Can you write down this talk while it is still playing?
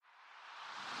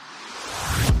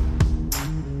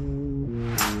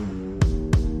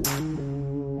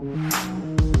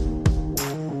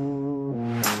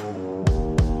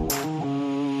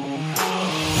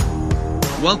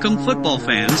Welcome, football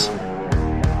fans.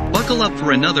 Buckle up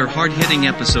for another hard-hitting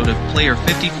episode of Player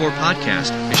 54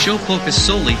 Podcast, a show focused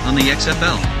solely on the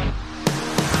XFL.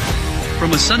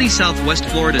 From a sunny Southwest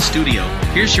Florida studio,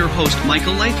 here's your host,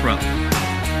 Michael Lathrop.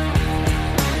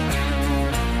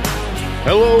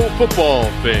 Hello, football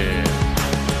fans.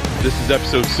 This is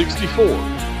episode 64,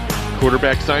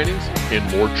 quarterback signings and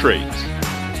more trades.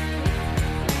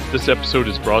 This episode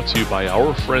is brought to you by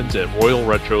our friends at Royal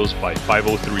Retros by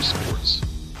 503 Sports.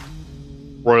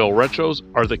 Royal Retros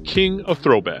are the king of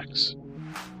throwbacks.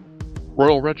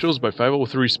 Royal Retros by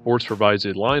 503 Sports provides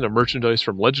a line of merchandise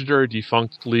from legendary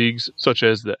defunct leagues such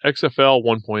as the XFL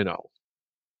 1.0.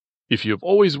 If you have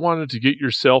always wanted to get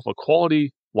yourself a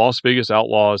quality Las Vegas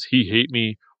Outlaws He Hate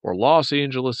Me or Los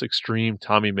Angeles Extreme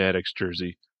Tommy Maddox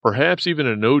jersey, perhaps even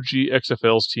an OG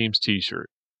XFL's team's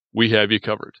t-shirt, we have you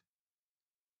covered.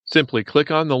 Simply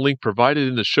click on the link provided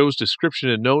in the show's description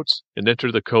and notes and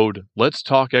enter the code Let's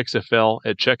Talk XFL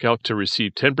at checkout to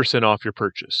receive 10% off your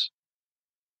purchase.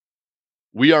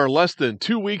 We are less than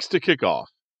 2 weeks to kickoff.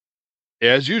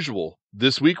 As usual,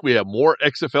 this week we have more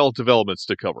XFL developments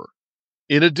to cover.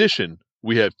 In addition,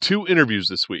 we have 2 interviews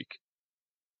this week.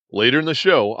 Later in the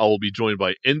show, I will be joined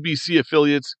by NBC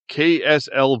affiliates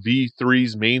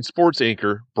KSLV3's main sports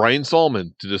anchor, Brian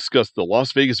Salmon, to discuss the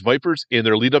Las Vegas Vipers and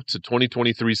their lead-up to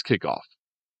 2023's kickoff.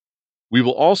 We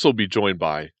will also be joined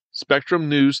by Spectrum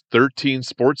News 13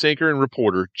 sports anchor and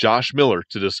reporter Josh Miller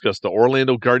to discuss the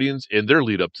Orlando Guardians and their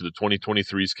lead-up to the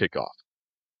 2023's kickoff.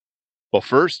 But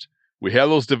first, we have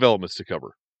those developments to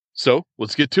cover. So,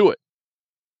 let's get to it.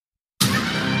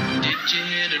 Did you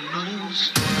hear the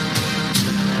news?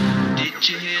 Did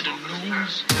you hear the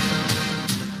news?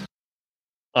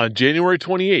 On January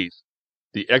 28th,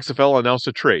 the XFL announced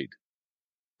a trade.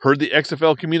 Per the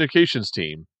XFL communications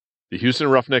team, the Houston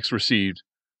Roughnecks received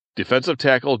defensive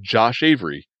tackle Josh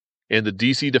Avery, and the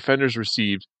DC Defenders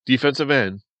received defensive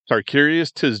end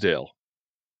Tarkarius Tisdale.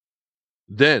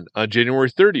 Then, on January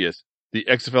 30th, the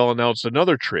XFL announced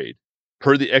another trade.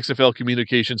 Per the XFL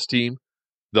communications team,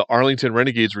 the Arlington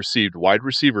Renegades received wide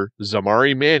receiver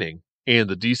Zamari Manning, and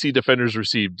the DC Defenders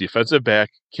received defensive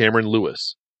back Cameron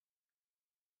Lewis.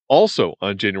 Also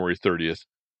on January 30th,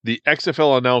 the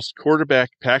XFL announced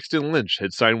quarterback Paxton Lynch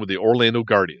had signed with the Orlando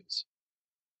Guardians.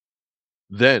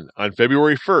 Then, on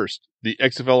February 1st, the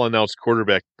XFL announced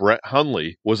quarterback Brett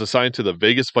Hundley was assigned to the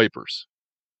Vegas Vipers.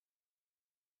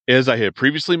 As I had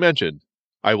previously mentioned,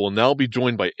 I will now be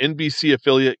joined by NBC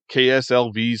affiliate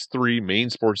KSLV's 3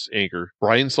 main sports anchor,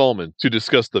 Brian Salmon, to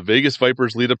discuss the Vegas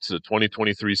Vipers lead up to the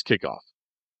 2023's kickoff.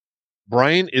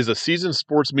 Brian is a seasoned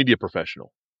sports media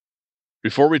professional.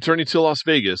 Before returning to Las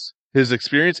Vegas, his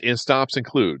experience and stops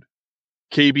include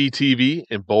KBTV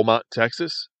in Beaumont,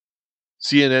 Texas,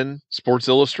 CNN Sports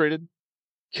Illustrated,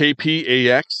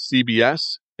 KPAX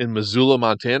CBS in Missoula,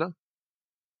 Montana,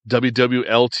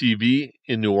 WWL-TV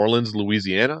in New Orleans,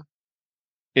 Louisiana,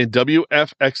 and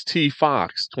WFXT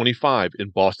Fox 25 in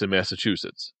Boston,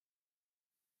 Massachusetts.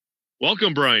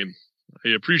 Welcome, Brian. I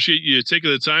appreciate you taking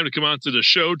the time to come on to the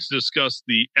show to discuss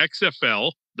the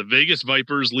XFL, the Vegas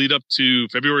Vipers lead up to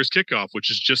February's kickoff, which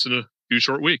is just in a few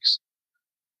short weeks.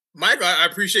 Mike, I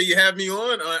appreciate you having me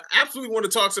on. I absolutely want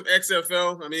to talk some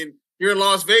XFL. I mean, here in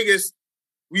Las Vegas,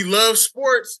 we love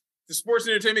sports. The sports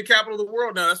entertainment capital of the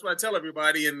world now. That's what I tell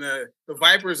everybody. And the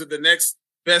Vipers are the next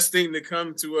best thing to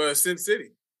come to Sin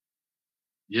City.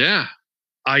 Yeah,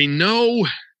 I know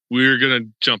we're going to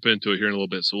jump into it here in a little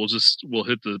bit, so we'll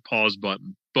hit the pause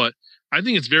button. But I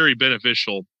think it's very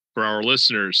beneficial for our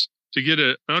listeners to get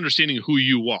an understanding of who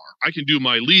you are. I can do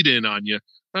my lead-in on you.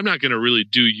 I'm not going to really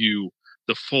do you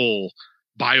the full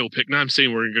biopic. Not I'm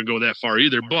saying we're going to go that far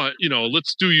either, but,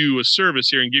 let's do you a service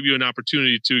here and give you an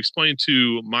opportunity to explain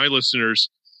to my listeners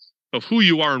of who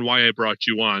you are and why I brought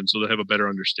you on so they have a better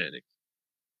understanding.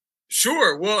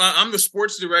 Sure. Well, I'm the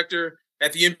sports director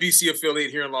at the NBC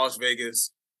affiliate here in Las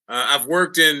Vegas. I've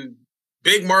worked in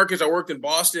big markets. I worked in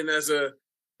Boston as an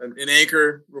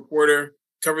anchor reporter,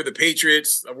 covered the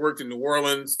Patriots. I've worked in New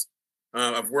Orleans.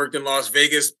 I've worked in Las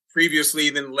Vegas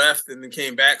previously, then left and then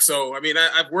came back. So, I mean,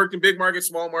 I've worked in big markets,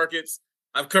 small markets.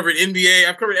 I've covered NBA.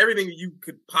 I've covered everything that you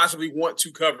could possibly want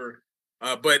to cover.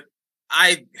 But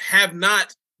I have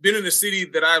not been in a city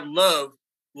that I love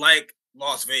like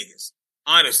Las Vegas,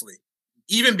 honestly.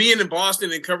 Even being in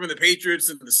Boston and covering the Patriots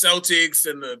and the Celtics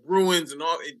and the Bruins and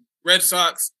all Red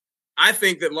Sox, I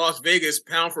think that Las Vegas,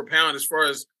 pound for pound, as far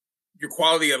as your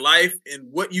quality of life and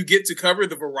what you get to cover,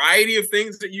 the variety of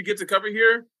things that you get to cover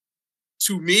here,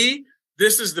 to me,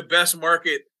 this is the best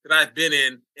market that I've been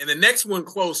in. And the next one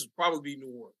close is probably New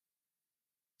Orleans.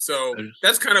 So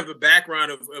that's kind of the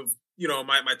background of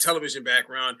my television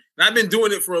background. And I've been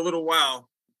doing it for a little while,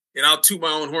 and I'll toot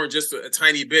my own horn just a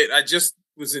tiny bit. I just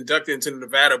was inducted into the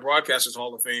Nevada Broadcasters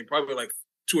Hall of Fame probably like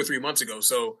 2 or 3 months ago.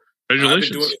 So I've been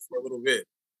doing it for a little bit.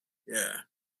 Yeah.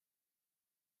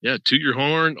 Yeah, toot your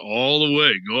horn all the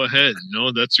way. Go ahead.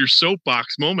 That's your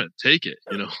soapbox moment. Take it,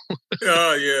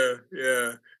 Oh,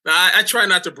 yeah. Now, I try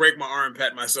not to break my arm and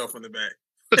pat myself on the back.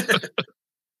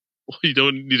 Well, you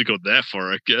don't need to go that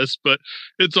far, I guess, but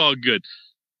it's all good.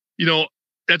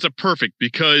 That's a perfect,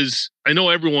 because I know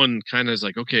everyone kind of is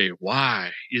like, okay, why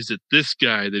is it this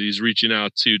guy that he's reaching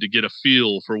out to get a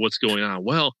feel for what's going on?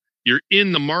 Well, you're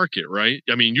in the market, right?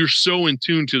 I mean, you're so in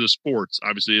tune to the sports,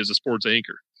 obviously, as a sports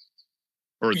anchor.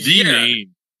 Or the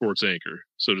main sports anchor,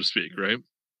 so to speak, right?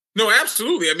 No,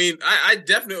 absolutely. I mean,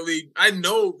 I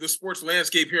know the sports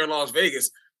landscape here in Las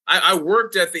Vegas. I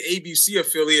worked at the ABC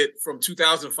affiliate from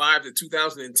 2005 to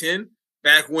 2010,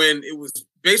 back when it was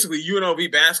basically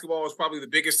UNLV basketball was probably the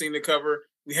biggest thing to cover.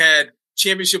 We had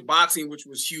championship boxing, which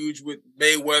was huge with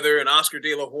Mayweather and Oscar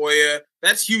De La Hoya.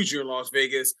 That's huge here in Las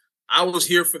Vegas. I was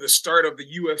here for the start of the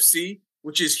UFC,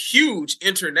 which is huge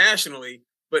internationally.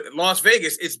 But Las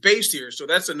Vegas, it's based here. So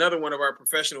that's another one of our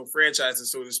professional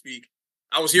franchises, so to speak.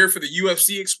 I was here for the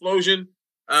UFC explosion.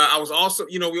 I was also,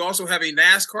 we also have a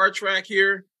NASCAR track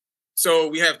here. So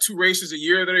we have 2 races a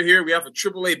year that are here. We have a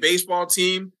AAA baseball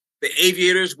team, the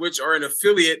Aviators, which are an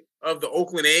affiliate of the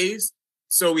Oakland A's.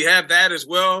 So we have that as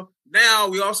well. Now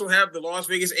we also have the Las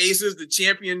Vegas Aces, the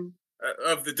champion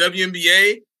of the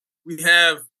WNBA. We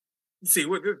have,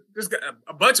 there's got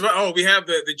a bunch of, we have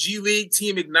the G League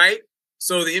Team Ignite.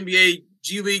 So the NBA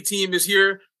G League team is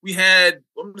here. We had,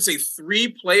 I'm going to say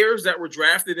 3 players that were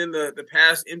drafted in the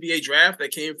past NBA draft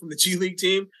that came from the G League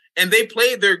team. And they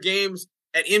played their games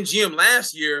at MGM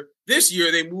last year. This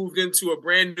year, they moved into a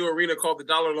brand new arena called the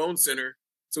Dollar Loan Center.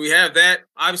 So we have that.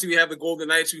 Obviously, we have the Golden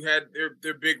Knights who had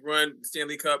their big run,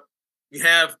 Stanley Cup. We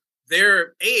have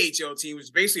their AHL team, which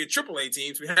is basically a AAA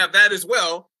team. So we have that as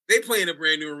well. They play in a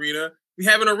brand new arena. We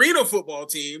have an arena football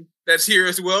team that's here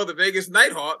as well, the Vegas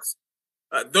Nighthawks.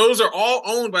 Those are all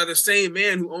owned by the same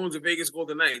man who owns the Vegas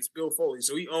Golden Knights, Bill Foley.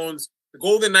 So he owns the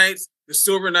Golden Knights, the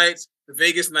Silver Knights, the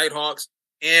Vegas Nighthawks,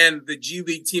 and the G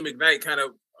League Team Ignite kind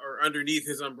of are underneath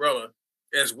his umbrella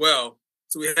as well.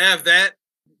 So we have that.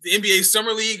 The NBA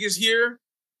Summer League is here.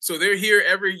 So they're here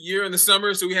every year in the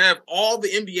summer. So we have all the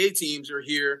NBA teams are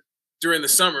here during the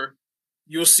summer.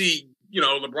 You'll see,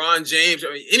 LeBron James,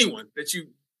 anyone that's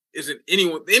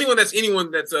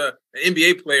an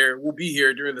NBA player will be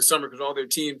here during the summer, because all the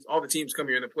teams come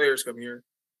here and the players come here.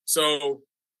 So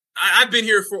I've been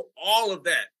here for all of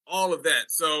that.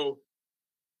 So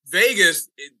Vegas,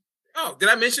 did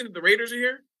I mention that the Raiders are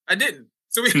here? I didn't.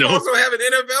 So we also have an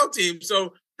NFL team.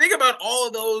 So think about all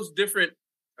of those different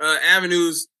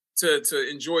avenues to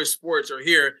enjoy sports are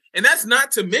here. And that's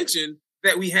not to mention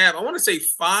that we have, I want to say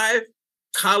 5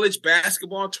 college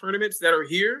basketball tournaments that are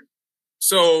here.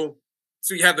 So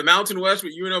you have the Mountain West,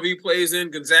 what UNLV plays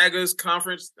in, Gonzaga's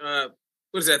conference. What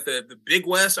is that? The Big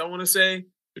West, I want to say.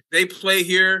 They play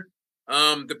here.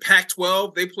 The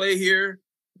Pac-12, they play here.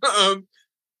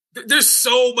 There's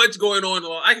so much going on.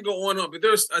 I could go on, but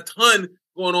there's a ton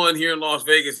going on here in Las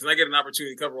Vegas, and I get an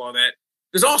opportunity to cover all that.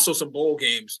 There's also some bowl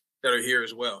games that are here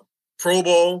as well. Pro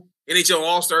Bowl, NHL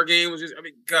All-Star Game.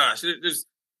 Gosh,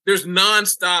 there's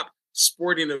nonstop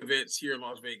sporting events here in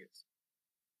Las Vegas.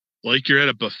 Like you're at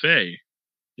a buffet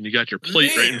and you got your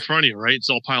plate right in front of you, right? It's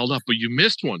all piled up, but you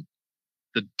missed one.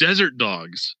 The Desert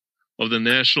Dogs of the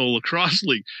National Lacrosse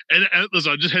League. And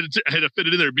listen, I just had to fit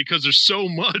it in there because there's so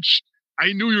much.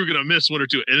 I knew you were going to miss one or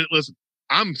two. And listen,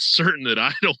 I'm certain that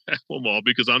I don't have them all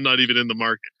because I'm not even in the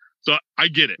market. So I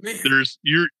get it. Man.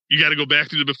 You got to go back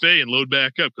to the buffet and load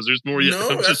back up because there's more.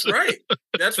 No, that's right.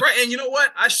 That's right. And you know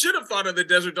what? I should have thought of the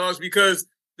Desert Dogs because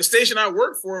the station I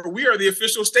work for, we are the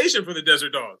official station for the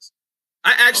Desert Dogs.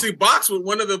 I actually boxed with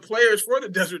one of the players for the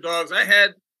Desert Dogs. I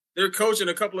had their coach and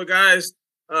a couple of guys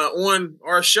on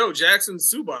our show, Jackson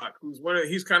Subak,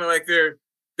 he's kind of like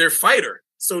their fighter,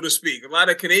 so to speak. A lot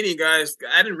of Canadian guys,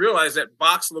 I didn't realize that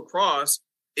box lacrosse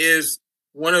is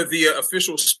one of the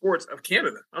official sports of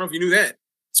Canada. I don't know if you knew that.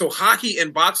 So hockey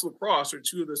and box lacrosse are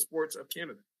 2 of the sports of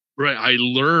Canada. Right. I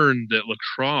learned that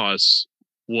lacrosse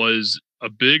was a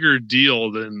bigger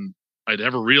deal than I'd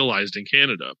ever realized in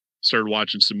Canada. Started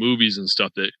watching some movies and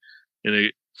stuff and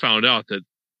I found out that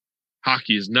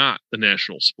hockey is not the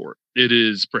national sport. It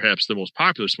is perhaps the most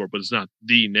popular sport, but it's not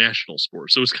the national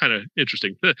sport. So it's kind of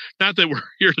interesting. Not that we're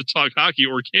here to talk hockey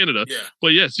or Canada, but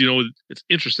yes, it's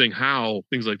interesting how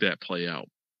things like that play out.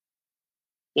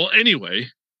 Well, anyway,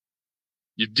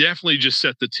 you definitely just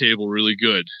set the table really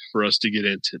good for us to get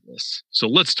into this. So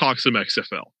let's talk some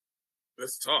XFL.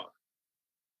 Let's talk.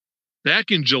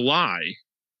 Back in July,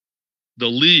 the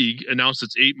league announced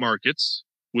its 8 markets,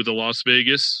 with the Las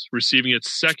Vegas receiving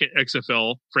its second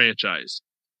XFL franchise.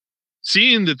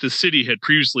 Seeing that the city had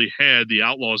previously had the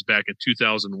Outlaws back in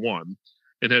 2001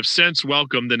 and have since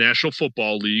welcomed the National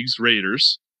Football League's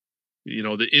Raiders,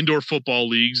 the Indoor Football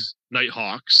League's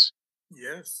Nighthawks.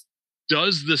 Yes.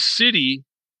 Does the city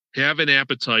have an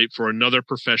appetite for another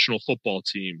professional football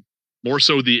team, more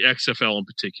so the XFL in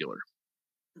particular?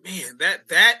 Man,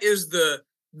 that is the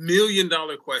 $1 million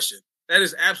question. That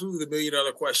is absolutely the $1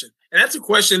 million question. And that's a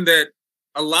question that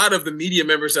a lot of the media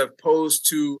members have posed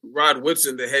to Rod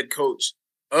Woodson, the head coach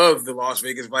of the Las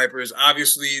Vegas Vipers.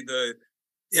 Obviously, the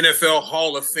NFL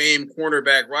Hall of Fame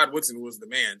cornerback, Rod Woodson, was the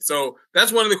man. So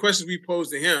that's one of the questions we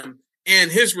posed to him. And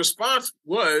his response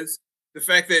was the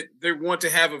fact that they want to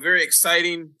have a very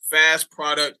exciting, fast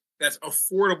product that's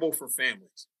affordable for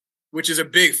families, which is a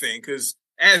big thing. Because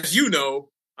as you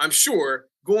know, I'm sure,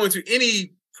 going to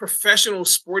any professional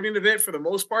sporting event, for the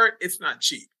most part, it's not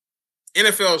cheap.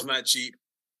 NFL is not cheap.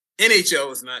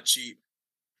 NHL is not cheap.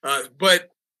 But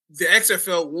the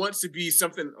XFL wants to be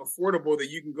something affordable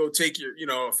that you can go take your,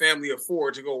 a family of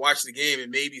 4 to go watch the game and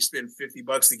maybe spend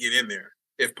 $50 to get in there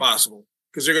if possible.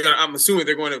 Because I'm assuming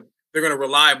they're going to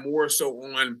rely more so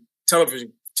on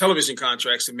television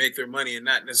contracts to make their money and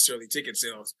not necessarily ticket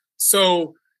sales.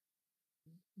 So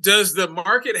does the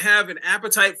market have an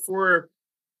appetite for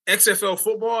XFL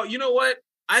football? You know what?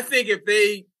 I think if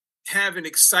they have an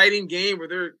exciting game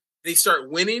where they start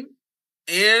winning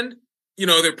and,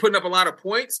 they're putting up a lot of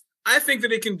points, I think that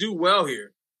they can do well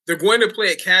here. They're going to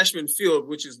play at Cashman Field,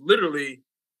 which is literally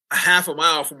a half a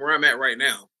mile from where I'm at right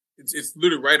now. It's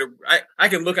literally right. I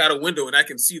can look out a window and I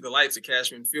can see the lights at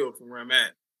Cashman Field from where I'm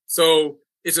at. So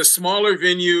it's a smaller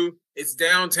venue. It's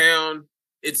downtown.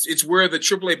 It's where the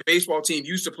AAA baseball team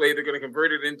used to play. They're going to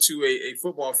convert it into a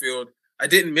football field. I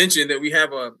didn't mention that we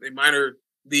have a minor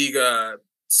league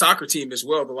soccer team as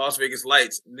well, the Las Vegas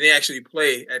Lights. And they actually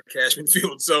play at Cashman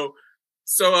Field. So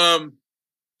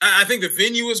I think the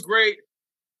venue is great.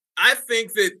 I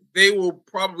think that they will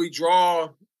probably draw,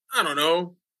 I don't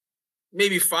know,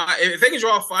 maybe 5. If they can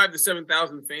draw 5,000 to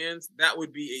 7,000 fans, that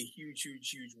would be a huge, huge,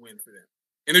 huge win for them.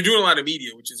 And they're doing a lot of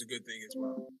media, which is a good thing as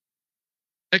well.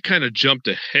 That kind of jumped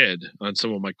ahead on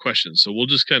some of my questions. So we'll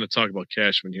just kind of talk about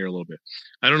Cashman here a little bit.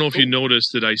 I don't know if you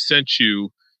noticed that I sent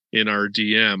you in our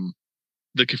DM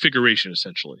the configuration,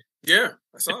 essentially. Yeah,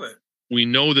 I saw that. We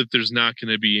know that there's not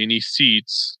going to be any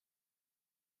seats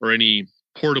or any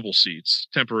portable seats,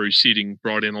 temporary seating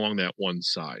brought in along that one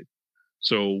side.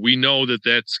 So we know that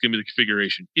that's going to be the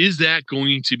configuration. Is that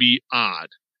going to be odd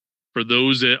for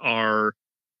those that are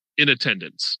in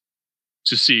attendance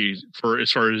to see for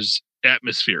as far as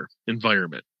atmosphere,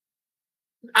 environment?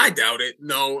 I doubt it.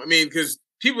 No, I mean, because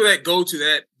people that go to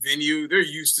that venue, they're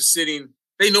used to sitting.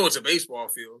 They know it's a baseball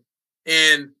field.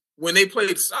 And when they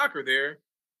played soccer there,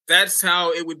 that's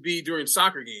how it would be during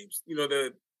soccer games.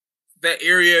 That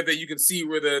area that you can see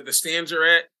where the stands are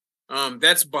at,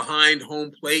 that's behind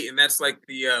home plate, and that's like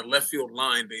the left field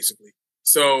line, basically.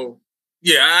 So,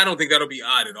 yeah, I don't think that'll be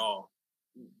odd at all.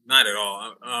 Not at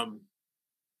all.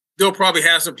 They'll probably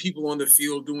have some people on the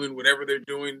field doing whatever they're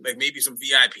doing, like maybe some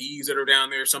VIPs that are down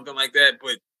there or something like that.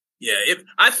 But, yeah,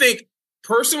 I think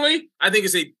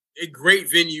it's a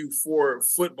great venue for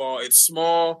football. It's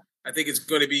small. I think it's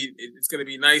going to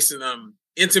be nice and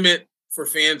intimate for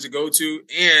fans to go to,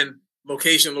 and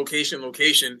location.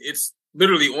 It's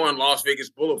literally on Las Vegas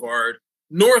Boulevard,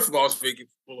 North Las Vegas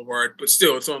Boulevard, but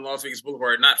still it's on Las Vegas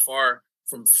Boulevard, not far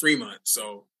from Fremont.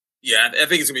 So yeah, I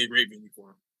think it's gonna be a great venue for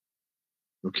him.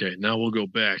 Okay, now we'll go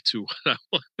back to what I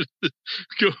wanted to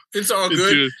go. It's all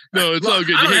good. No, it's all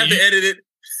good. I don't have to edit it.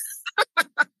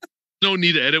 No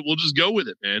need to edit. We'll just go with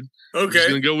it, man. Okay. We're just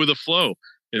gonna go with the flow.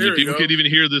 And then people can't even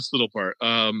hear this little part.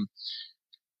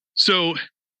 So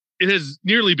it has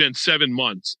nearly been 7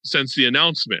 months since the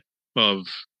announcement of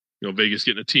Vegas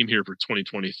getting a team here for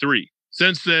 2023.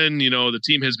 Since then, the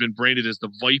team has been branded as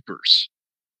the Vipers.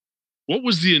 What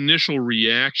was the initial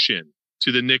reaction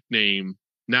to the nickname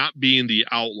not being the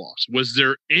Outlaws? Was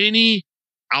there any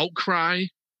outcry?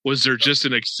 Was there just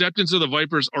an acceptance of the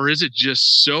Vipers, or is it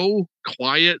just so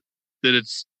quiet that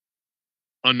it's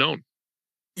unknown?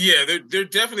 Yeah, there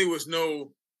definitely was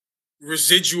no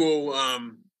residual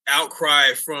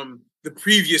outcry from the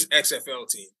previous XFL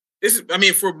team.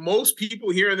 For most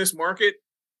people here in this market,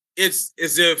 it's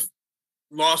as if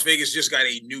Las Vegas just got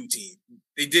a new team.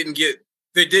 They didn't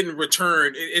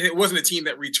return. It wasn't a team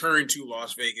that returned to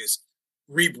Las Vegas,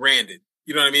 rebranded.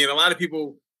 You know what I mean? A lot of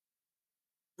people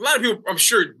a lot of people, I'm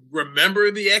sure,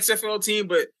 remember the XFL team,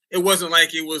 but it wasn't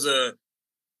like it was a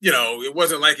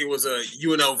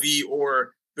UNLV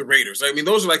or the Raiders. I mean,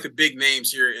 those are like the big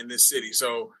names here in this city.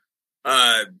 So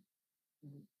the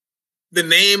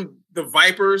name, the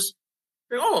Vipers,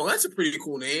 oh, that's a pretty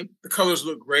cool name. The colors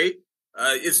look great.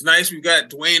 It's nice. We've got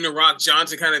Dwayne "The Rock"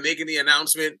 Johnson kind of making the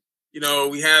announcement.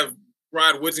 We have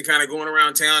Rod Woodson kind of going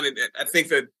around town. And I think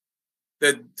that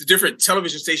the different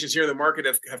television stations here in the market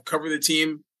have covered the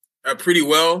team pretty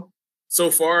well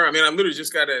so far. I mean, I literally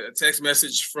just got a text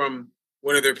message from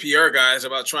one of their PR guys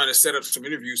about trying to set up some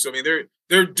interviews. So, I mean,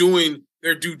 they're doing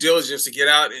their due diligence to get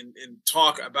out and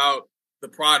talk about the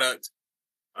product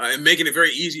and making it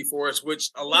very easy for us, which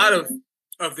a lot of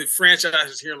the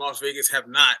franchises here in Las Vegas have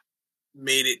not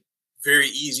made it very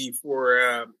easy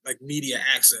for like media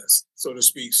access, so to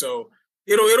speak. So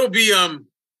it'll be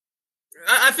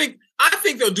I think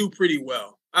they'll do pretty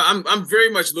well. I'm very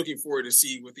much looking forward to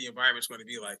see what the environment's going to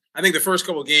be like. I think the first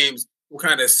couple of games will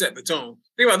kind of set the tone.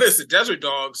 Think about this: the Desert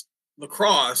Dogs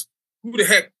lacrosse. Who the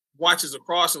heck watches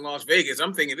lacrosse in Las Vegas?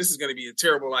 I'm thinking this is going to be a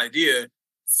terrible idea.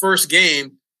 First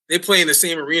game, they play in the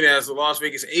same arena as the Las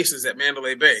Vegas Aces at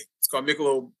Mandalay Bay. It's called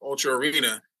Michelob Ultra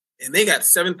Arena, and they got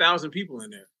 7,000 people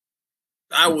in there.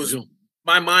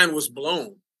 My mind was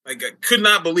blown. Like, I could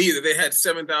not believe that they had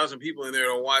 7,000 people in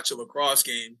there to watch a lacrosse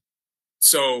game.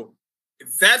 So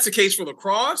if that's the case for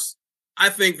lacrosse, I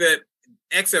think that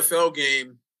XFL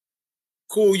game,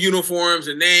 cool uniforms,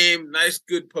 a name, nice,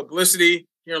 good publicity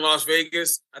here in Las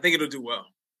Vegas, I think it'll do well.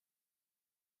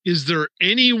 Is there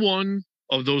any one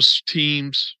of those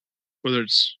teams, whether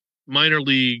it's minor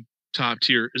league, top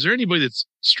tier, is there anybody that's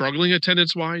struggling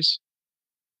attendance-wise?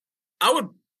 I would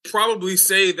probably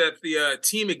say that the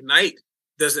Team Ignite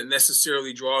doesn't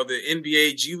necessarily draw the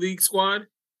NBA G League squad.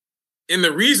 And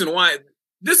the reason why,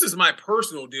 this is my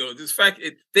personal deal. This fact,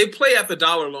 they play at the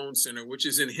Dollar Loan Center, which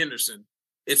is in Henderson.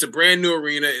 It's a brand new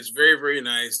arena. It's very, very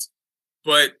nice.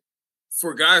 But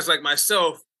for guys like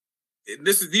myself,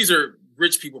 these are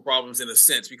rich people problems in a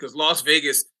sense, because Las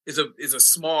Vegas is a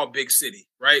small, big city,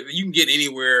 right? You can get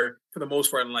anywhere for the most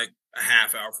part in like a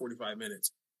half hour, 45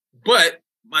 minutes. But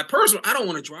I don't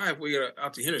want to drive way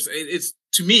out to Henderson.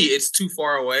 To me, it's too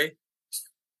far away.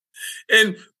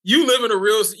 And you live in a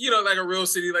real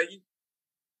city, like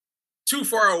too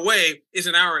far away is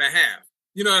an hour and a half.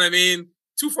 You know what I mean?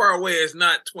 Too far away is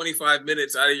not 25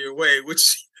 minutes out of your way,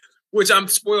 which I'm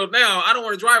spoiled now. I don't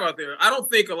want to drive out there. I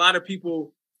don't think a lot of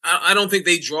people, I don't think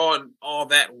they draw all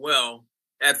that well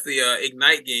at the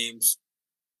Ignite games.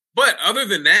 But other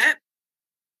than that,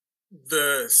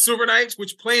 the Silver Knights,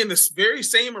 which play in this very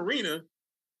same arena,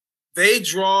 they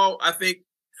draw, I think,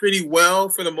 pretty well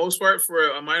for the most part for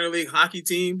a minor league hockey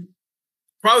team.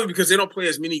 Probably because they don't play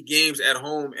as many games at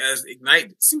home as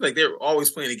Ignite. It seems like they're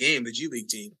always playing a game, the G League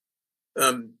team.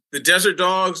 The Desert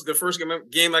Dogs, the first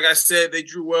game, like I said, they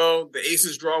drew well. The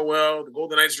Aces draw well. The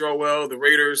Golden Knights draw well. The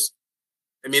Raiders,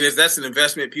 I mean, that's an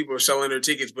investment. People are selling their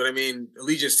tickets, but I mean,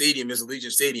 Allegiant Stadium is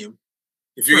Allegiant Stadium.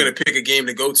 If you're going to pick a game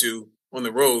to go to on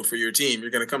the road for your team,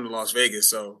 you're going to come to Las Vegas.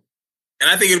 So, and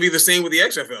I think it'll be the same with the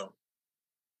XFL.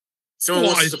 Someone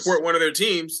wants to support one of their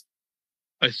teams.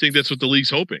 I think that's what the league's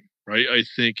hoping, right? I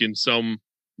think in some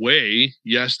way,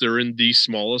 yes, they're in the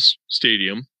smallest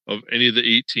stadium of any of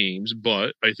the 8 teams,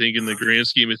 but I think in the grand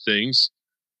scheme of things,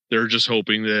 they're just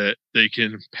hoping that they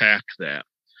can pack that.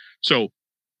 So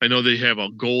I know they have a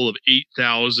goal of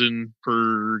 8,000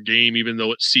 per game, even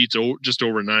though it seats just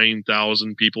over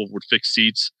 9,000 people with fixed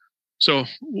seats. So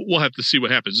we'll have to see what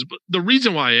happens. But the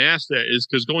reason why I asked that is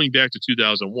because going back to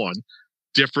 2001,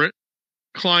 different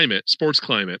climate, sports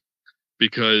climate,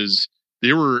 because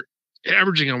they were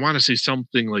averaging, I want to say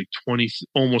something like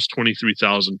almost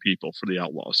 23,000 people for the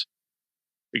Outlaws.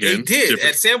 Again, they did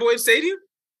at Sam Boyd Stadium?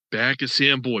 Back at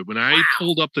Sam Boyd. When I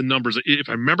pulled up the numbers, if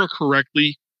I remember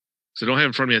correctly, because I don't have it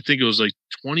in front of me, I think it was like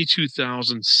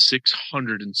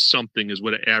 22,600 and something is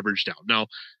what it averaged out. Now,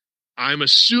 I'm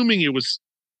assuming it was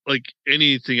like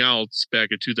anything else back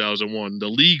in 2001. The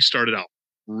league started out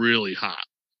really hot.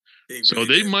 So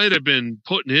they might have been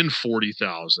putting in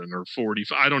 40,000 or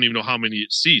 45. I don't even know how many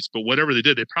seats, but whatever they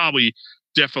did, they probably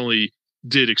definitely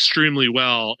did extremely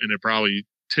well, and it probably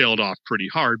tailed off pretty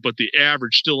hard. But the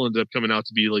average still ended up coming out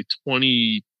to be like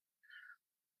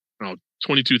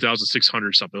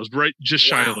 22,600 something. It was right just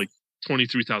shy of like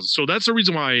 23,000. So that's the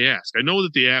reason why I ask. I know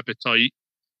that the appetite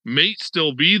may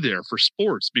still be there for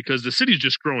sports because the city's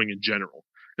just growing in general.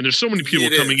 And there's so many people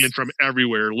coming in from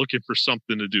everywhere looking for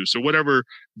something to do. So whatever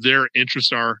their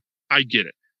interests are, I get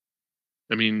it.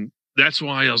 I mean, that's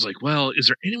why I was like, well, is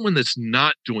there anyone that's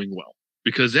not doing well?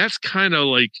 Because that's kind of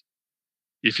like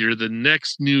if you're the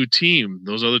next new team,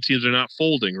 those other teams are not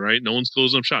folding, right? No one's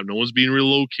closing up shop. No one's being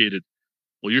relocated.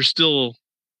 Well, you're still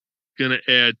going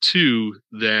to add to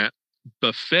that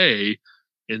buffet.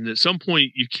 And at some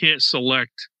point, you can't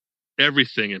select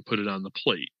everything and put it on the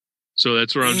plate. So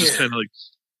that's where I'm just kind of like.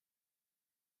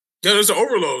 Yeah, there's an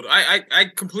overload.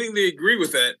 I completely agree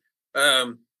with that.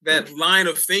 That line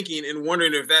of thinking and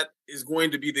wondering if that is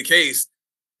going to be the case,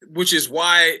 which is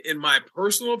why, in my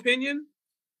personal opinion,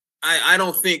 I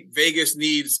don't think Vegas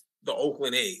needs the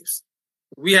Oakland A's.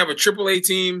 We have a AAA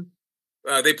team.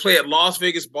 They play at Las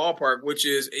Vegas Ballpark, which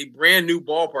is a brand new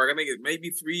ballpark. I think it may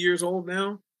be 3 years old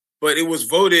now, but it was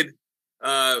voted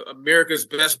America's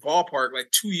best ballpark like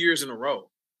 2 years in a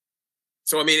row.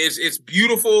 So, I mean, it's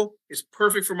beautiful. It's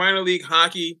perfect for minor league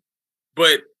hockey,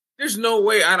 but there's no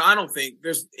way, I don't think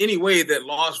there's any way that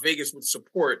Las Vegas would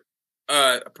support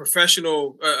a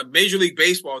professional, Major League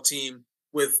Baseball team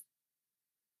with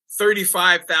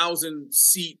 35,000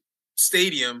 seat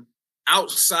stadium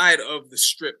outside of the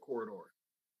Strip corridor.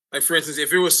 Like, for instance,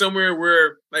 if it was somewhere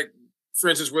where, like, for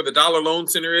instance, where the Dollar Loan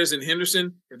Center is in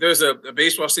Henderson, if there's a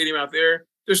baseball stadium out there,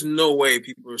 there's no way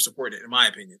people are supporting it, in my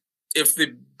opinion. If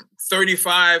the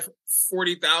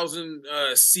 40,000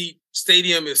 seat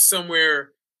stadium is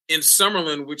somewhere in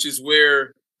Summerlin, which is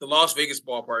where the Las Vegas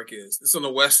ballpark is, it's on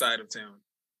the west side of town,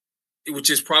 which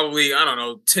is probably,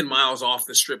 10 miles off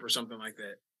the Strip or something like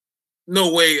that.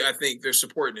 No way I think they're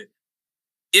supporting it.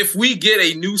 If we get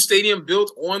a new stadium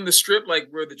built on the Strip, like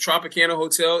where the Tropicana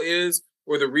Hotel is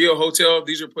or the Rio Hotel,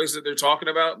 these are places that they're talking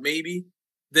about, maybe,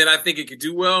 then I think it could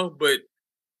do well. But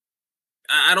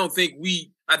I think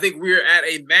we're at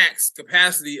a max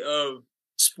capacity of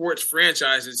sports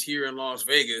franchises here in Las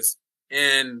Vegas.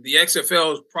 And the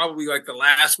XFL is probably like the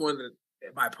last one that,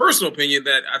 in my personal opinion,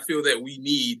 that I feel that we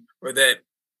need or that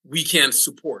we can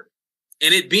support.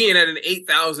 And it being at an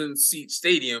 8,000 seat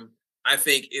stadium, I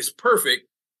think is perfect,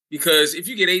 because if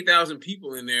you get 8,000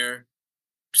 people in there,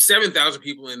 7,000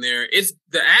 people in there, it's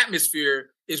the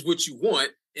atmosphere is what you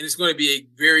want. And it's going to be a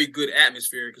very good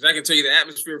atmosphere, because I can tell you the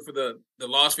atmosphere for the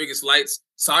Las Vegas Lights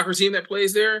soccer team that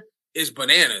plays there is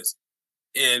bananas.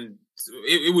 And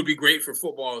it would be great for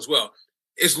football as well.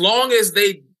 As long as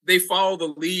they follow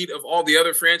the lead of all the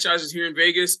other franchises here in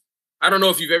Vegas. I don't know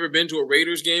if you've ever been to a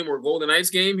Raiders game or a Golden Knights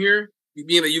game here.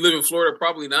 Being that you live in Florida,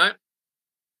 probably not.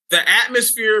 The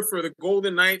atmosphere for the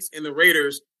Golden Knights and the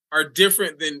Raiders are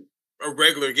different than a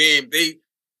regular game.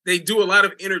 They do a lot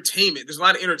of entertainment. There's a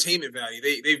lot of entertainment value.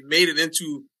 They've made it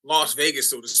into Las Vegas,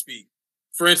 so to speak.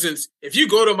 For instance, if you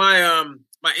go to my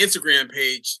my Instagram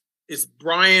page, it's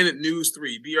Bryan News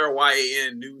 3,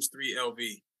 BRYAN News 3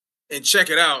 LV, and check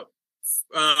it out.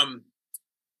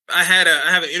 I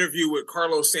have an interview with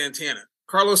Carlos Santana.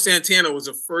 Carlos Santana was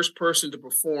the first person to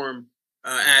perform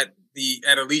at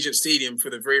Allegiant Stadium for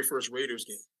the very first Raiders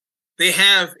game. They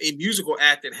have a musical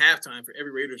act at halftime for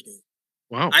every Raiders game.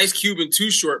 Wow. Ice Cube and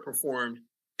Too Short performed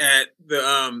at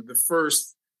the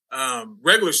first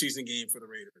regular season game for the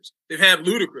Raiders. They've had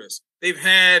Ludacris. They've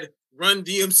had Run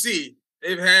DMC.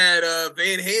 They've had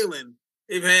Van Halen.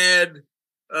 They've had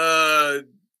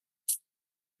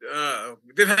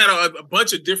a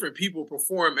bunch of different people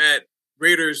perform at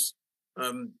Raiders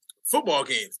football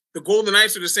games. The Golden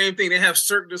Knights are the same thing. They have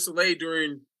Cirque du Soleil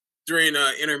during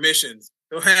intermissions.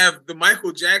 They'll have the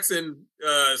Michael Jackson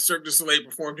Cirque du Soleil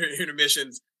perform during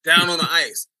intermissions down on the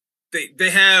ice. They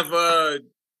have the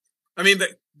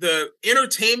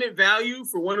entertainment value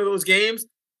for one of those games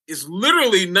is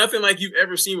literally nothing like you've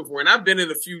ever seen before. And I've been in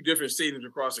a few different stadiums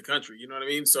across the country. You know what I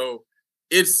mean? So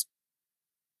it's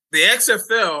the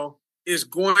XFL is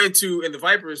going to, and the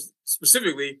Vipers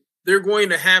specifically, they're going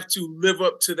to have to live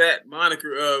up to that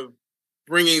moniker of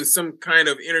bringing some kind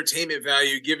of entertainment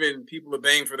value, giving people a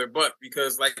bang for their buck.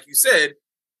 Because, like you said,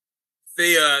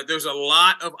 there's a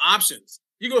lot of options.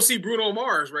 You go see Bruno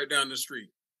Mars right down the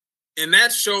street, and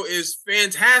that show is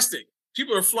fantastic.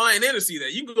 People are flying in to see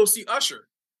that. You can go see Usher.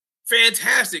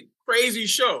 Fantastic, crazy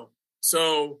show.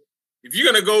 So if you're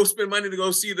going to go spend money to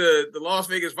go see the Las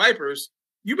Vegas Vipers,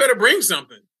 you better bring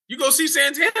something. You go see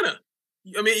Santana.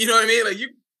 I mean, you know what I mean? Like you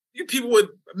people with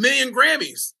 1 million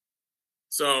Grammys.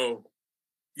 So,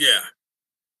 yeah,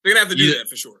 they're going to have to do that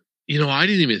for sure. You know, I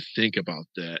didn't even think about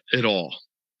that at all,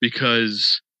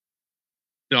 because,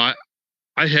 I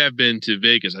have been to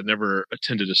Vegas. I've never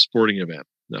attended a sporting event.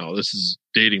 No, this is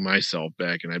dating myself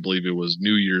back, and I believe it was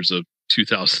New Year's of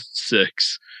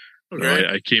 2006. Okay.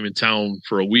 I came in town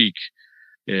for a week,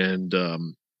 and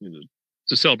to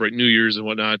celebrate New Year's and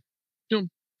whatnot.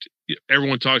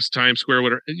 Everyone talks Times Square,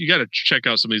 whatever. You got to check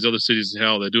out some of these other cities.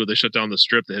 How they do it. They shut down the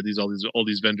Strip. They had all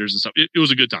these vendors and stuff. It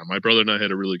was a good time. My brother and I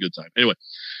had a really good time. Anyway,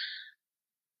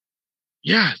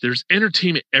 yeah, there's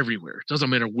entertainment everywhere. It doesn't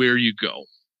matter where you go,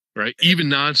 right? Even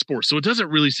non-sports. So it doesn't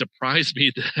really surprise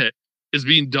me that it's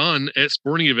being done at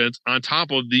sporting events on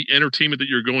top of the entertainment that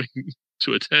you're going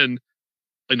to attend,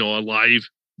 a live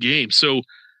game. So,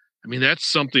 I mean,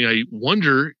 that's something I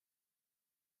wonder,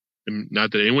 and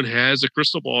not that anyone has a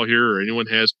crystal ball here or anyone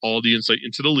has all the insight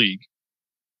into the league,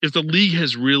 if the league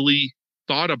has really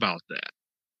thought about that,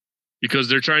 because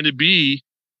they're trying to be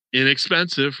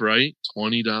inexpensive, right?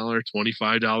 $20,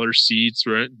 $25 seats,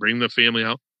 right? Bring the family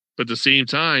out. But at the same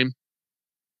time,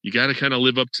 you got to kind of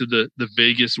live up to the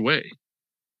Vegas way.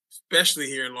 Especially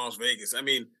here in Las Vegas. I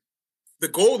mean, the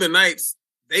Golden Knights,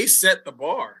 they set the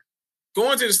bar.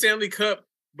 Going to the Stanley Cup,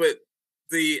 but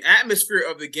the atmosphere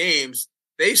of the games,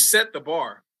 they set the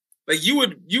bar. Like you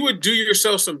would do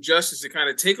yourself some justice to kind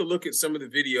of take a look at some of the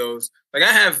videos. Like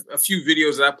I have a few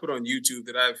videos that I put on YouTube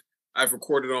that I've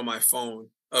recorded on my phone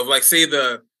of, like, say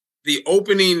the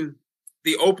opening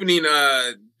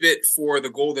bit for the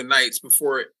Golden Knights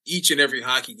before each and every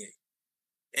hockey game.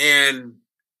 And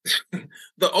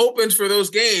the opens for those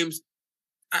games,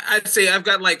 I'd say I've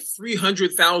got like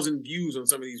 300,000 views on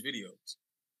some of these videos.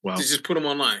 Wow. To just put them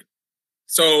online.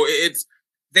 So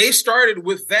they started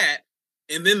with that,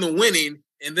 and then the winning,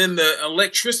 and then the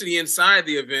electricity inside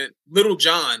the event. Little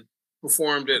John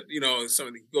performed at,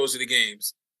 goes to the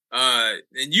games.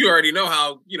 And you already know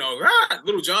how,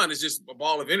 Little John is just a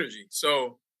ball of energy.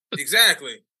 So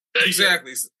exactly. Yeah,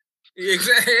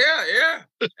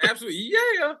 absolutely.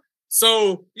 Yeah.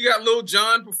 So you got Little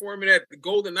John performing at the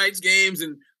Golden Knights games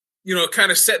and,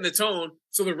 kind of setting the tone.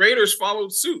 So the Raiders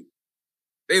followed suit.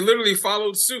 They literally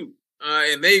followed suit.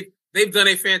 And they've done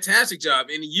a fantastic job.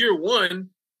 In year one,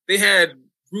 they had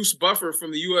Bruce Buffer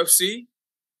from the UFC.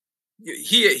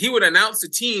 He would announce the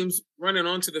teams running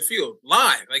onto the field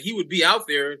live. Like, he would be out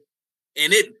there,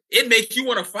 and it make you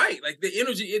want to fight. Like, the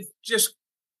energy, it's just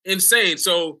insane.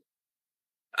 So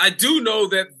I do know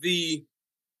that the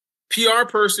PR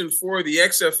person for the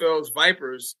XFL's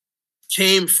Vipers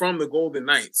came from the Golden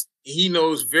Knights. He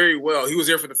knows very well. He was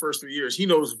there for the first 3 years. He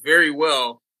knows very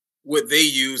well what they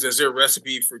use as their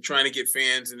recipe for trying to get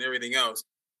fans and everything else.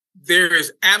 There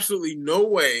is absolutely no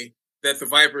way that the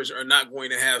Vipers are not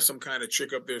going to have some kind of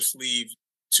trick up their sleeve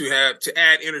to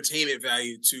add entertainment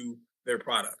value to their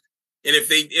product. And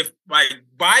if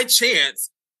by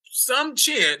chance, some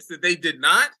chance that they did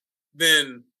not,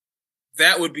 then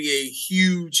that would be a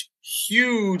huge,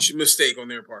 huge mistake on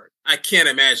their part. I can't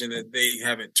imagine that they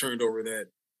haven't turned over that,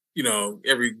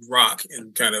 every rock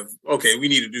and kind of, okay, we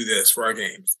need to do this for our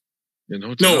games. Yeah,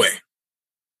 no way.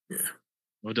 Yeah.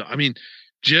 No doubt. I mean,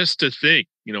 just to think,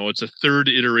 it's a third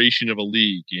iteration of a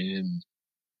league, and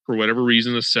for whatever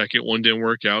reason, the second one didn't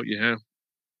work out. Yeah.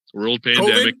 World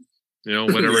pandemic,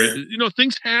 COVID? Whatever. Yeah.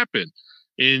 Things happen,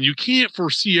 and you can't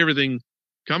foresee everything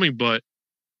coming, but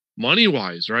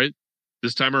money-wise, right?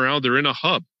 This time around, they're in a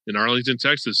hub in Arlington,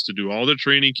 Texas to do all the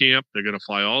training camp. They're going to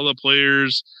fly all the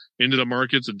players into the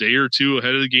markets a day or two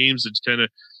ahead of the games to kind of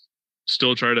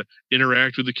still try to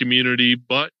interact with the community.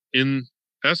 But in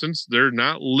essence, they're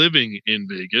not living in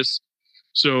Vegas.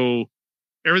 So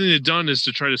everything they've done is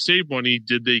to try to save money.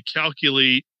 Did they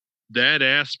calculate that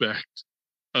aspect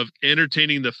of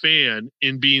entertaining the fan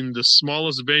and being the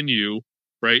smallest venue,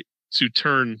 right, to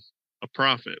turn a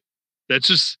profit?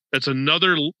 That's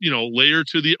another, layer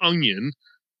to the onion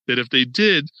that if they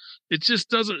did, it just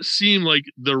doesn't seem like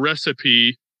the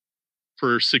recipe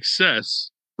for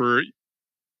success for,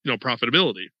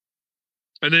 profitability.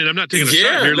 And then I'm not taking a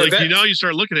shot here. Like, you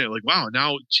start looking at it like, wow,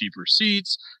 now cheaper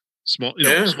seats,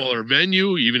 smaller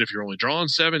venue, even if you're only drawing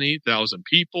 7,000-8,000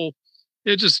 people.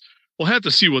 We'll have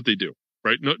to see what they do,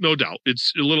 right? No doubt.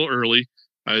 It's a little early.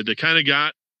 They kind of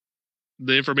got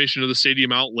the information of the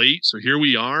stadium out late. So here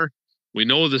we are. We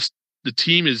know the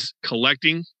team is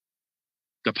collecting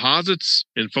deposits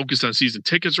and focused on season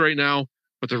tickets right now.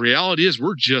 But the reality is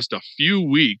we're just a few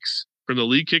weeks from the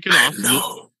league kicking off.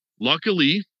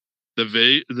 Luckily,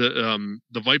 the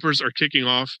Vipers are kicking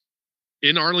off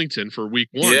in Arlington for week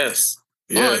 1. Yes.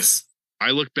 But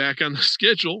I look back on the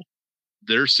schedule.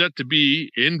 They're set to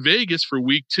be in Vegas for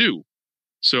week 2.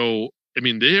 So, I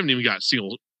mean, they haven't even got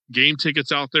single game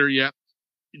tickets out there yet.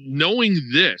 Knowing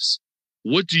this,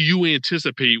 what do you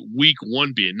anticipate week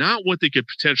 1 being? Not what they could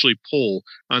potentially pull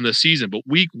on the season, but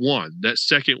week 1, that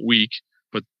second week,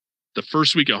 but the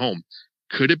first week at home.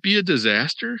 Could it be a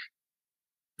disaster?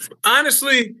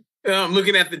 Honestly, I'm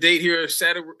looking at the date here,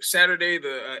 Saturday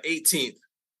the 18th.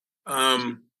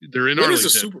 They're in Arlington. When is the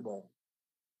Super Bowl?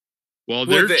 Well,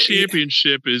 their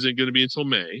championship isn't going to be until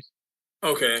May.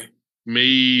 Okay.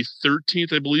 May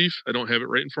 13th, I believe. I don't have it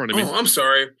right in front of me. Oh, I'm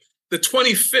sorry. The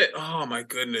 25th. Oh, my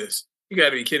goodness. You got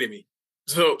to be kidding me.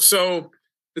 So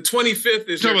the 25th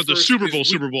is talking about the Super Bowl.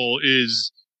 Super Bowl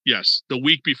is, yes, the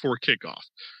week before kickoff,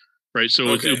 right? So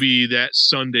it'll be that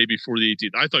Sunday before the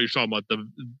 18th. I thought you were talking about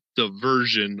the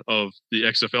version of the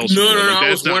XFL Super Bowl. No. I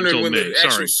was wondering when the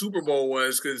actual Super Bowl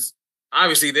was, because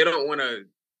obviously they don't want to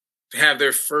have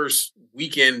their first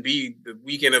weekend be the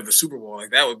weekend of the Super Bowl.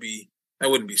 Like that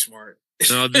wouldn't be smart.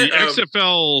 Now, the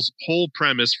XFL's whole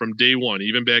premise from day one,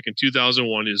 even back in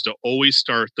 2001, is to always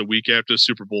start the week after the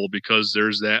Super Bowl because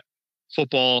there's that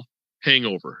football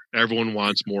hangover. Everyone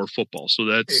wants more football. So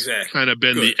that's kind of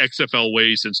been the XFL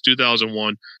way since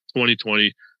 2001, 2020,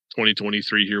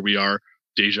 2023. Here we are,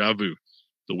 deja vu,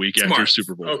 the week after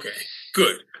Super Bowl. Okay,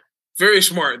 good. Very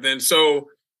smart then. So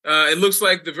it looks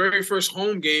like the very first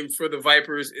home game for the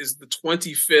Vipers is the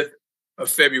 25th of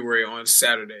February on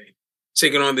Saturday,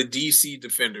 taking on the DC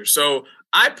Defenders. So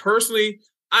I personally,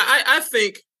 I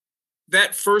think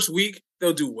that first week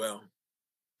they'll do well.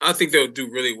 I think they'll do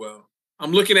really well.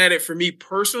 I'm looking at it for me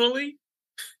personally,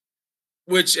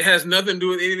 which has nothing to do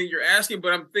with anything you're asking,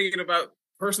 but I'm thinking about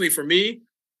personally for me.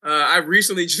 I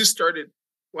recently just started.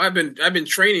 Well, I've been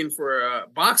training for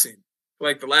boxing for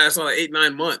like the last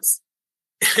 8-9 months,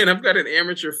 and I've got an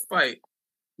amateur fight.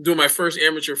 I'm doing my first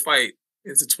amateur fight.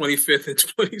 It's the 25th and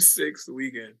 26th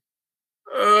weekend.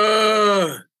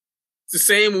 It's the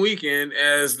same weekend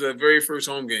as the very first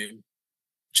home game,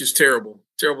 which is terrible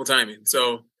timing.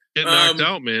 So get knocked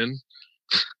out, man.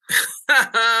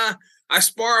 I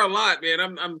spar a lot,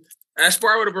 man. I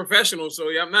spar with a professional, so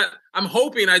yeah, I'm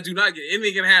hoping I do not get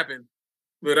anything can happen,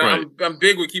 but I'm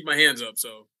big with keep my hands up.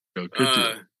 So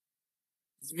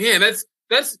yeah,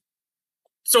 that's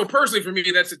so personally for me,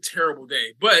 that's a terrible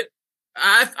day. But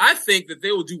I think that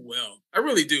they will do well. I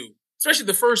really do. Especially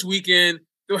the first weekend,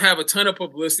 they'll have a ton of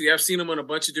publicity. I've seen them on a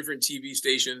bunch of different TV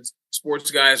stations. Sports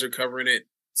guys are covering it.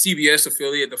 CBS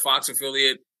affiliate, the Fox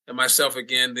affiliate, and myself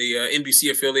again, the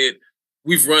NBC affiliate.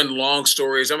 We've run long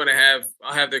stories. I'll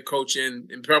have their coach in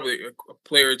and probably a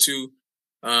player or two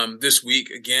this week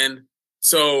again.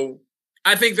 So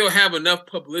I think they'll have enough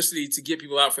publicity to get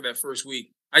people out for that first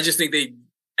week. I just think they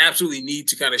absolutely need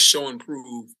to kind of show and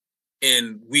prove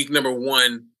in week number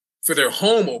 1 for their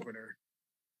home opener.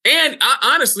 And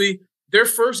honestly, their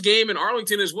first game in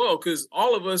Arlington as well, because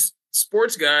all of us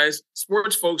sports guys,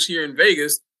 sports folks here in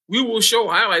Vegas, we will show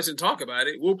highlights and talk about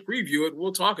it. We'll preview it.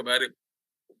 We'll talk about it.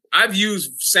 I've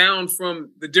used sound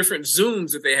from the different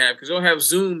Zooms that they have, because they'll have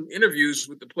Zoom interviews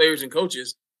with the players and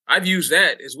coaches. I've used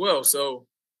that as well. So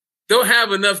they'll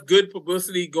have enough good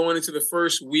publicity going into the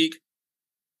first week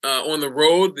on the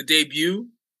road, the debut,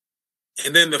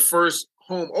 and then the first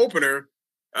home opener.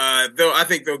 I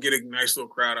think they'll get a nice little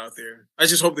crowd out there. I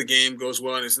just hope the game goes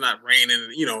well and it's not raining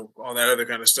and, all that other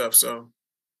kind of stuff. So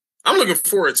I'm looking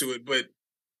forward to it, but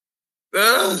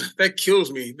that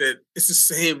kills me that it's the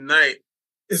same night.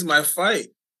 It's my fight.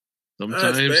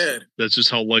 Sometimes that's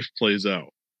just how life plays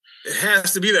out. It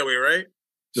has to be that way, right?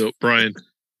 So, Brian,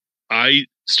 I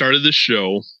started this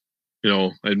show.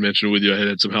 I'd mentioned with you I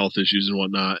had some health issues and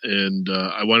whatnot, and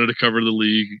I wanted to cover the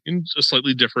league in a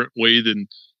slightly different way than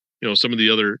some of the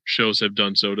other shows have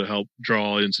done so to help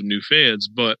draw in some new fans.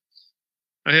 But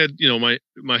I had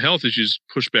my health issues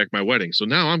pushed back my wedding, so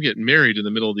now I'm getting married in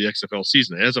the middle of the XFL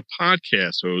season as a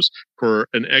podcast host for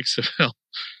an XFL.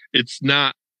 It's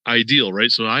not ideal,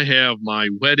 right? So I have my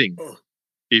wedding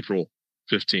April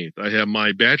 15th. I have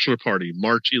my bachelor party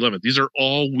March 11th. These are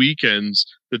all weekends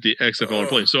that the XFL are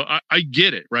playing. So I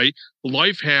get it, right?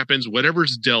 Life happens,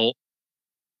 whatever's dealt.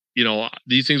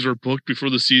 These things were booked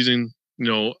before the season.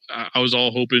 I was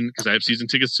all hoping, because I have season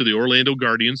tickets to the Orlando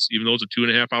Guardians, even though it's a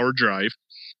 2.5-hour drive.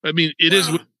 I mean, it is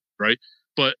right.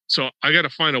 But so I got to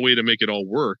find a way to make it all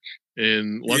work.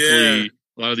 And luckily,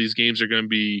 a lot of these games are going to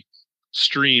be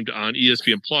streamed on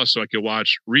ESPN Plus, so I could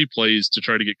watch replays to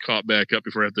try to get caught back up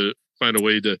before I have to find a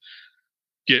way to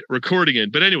get recording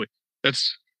in. But anyway,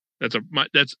 that's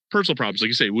personal problems. Like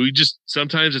you say, we just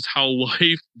sometimes it's how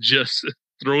life just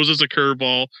throws us a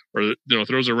curveball or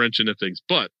throws a wrench into things.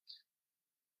 But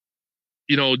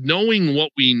knowing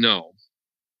what we know,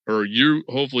 or you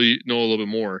hopefully know a little bit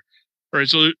more. All right,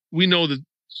 so we know that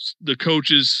the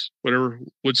coaches, whatever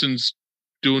Woodson's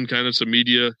doing, kind of some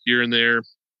media here and there.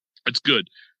 It's good.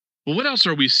 But what else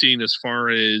are we seeing as far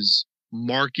as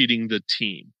marketing the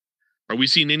team? Are we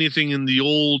seeing anything in the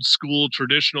old school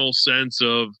traditional sense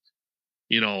of,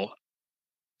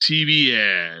 TV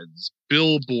ads,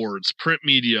 billboards, print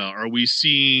media? Are we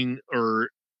seeing, or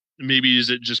maybe is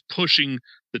it just pushing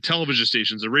the television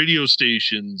stations, the radio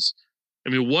stations? I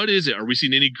mean, what is it? Are we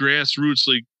seeing any grassroots,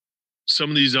 like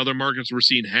some of these other markets we're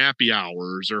seeing happy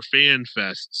hours or fan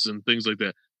fests and things like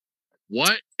that?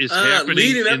 What is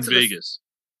happening in Vegas?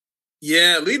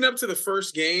 Leading up to the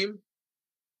first game,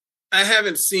 I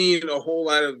haven't seen a whole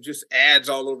lot of just ads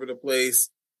all over the place.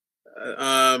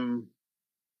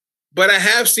 But I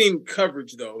have seen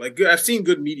coverage though. Like I've seen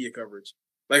good media coverage,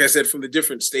 like I said, from the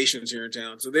different stations here in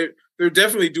town. So they're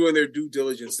definitely doing their due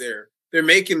diligence there. They're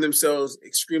making themselves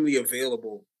extremely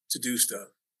available to do stuff.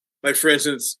 Like for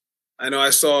instance, I know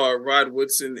I saw Rod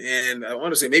Woodson and I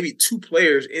want to say maybe 2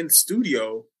 players in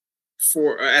studio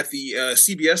for at the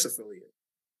CBS affiliate,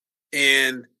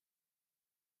 and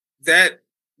that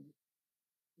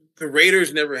the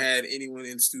Raiders never had anyone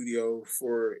in studio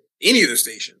for any of the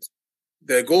stations.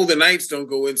 The Golden Knights don't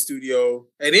go in studio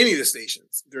at any of the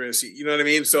stations during the season. You know what I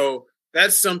mean? So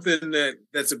that's something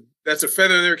that's a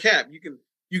feather in their cap.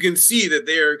 You can see that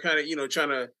they're kind of, trying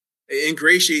to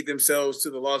ingratiate themselves to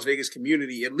the Las Vegas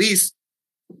community, at least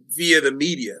via the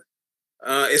media.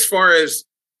 As far as,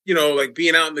 like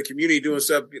being out in the community doing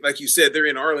stuff, like you said, they're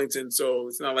in Arlington, so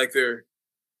it's not like they're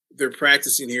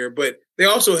practicing here. But they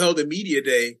also held a media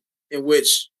day in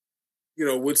which,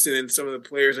 Woodson and some of the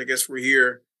players, I guess, were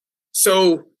here.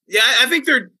 So yeah, I think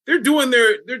they're doing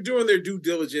their due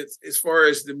diligence as far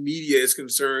as the media is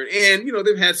concerned. And,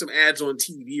 they've had some ads on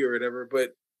TV or whatever,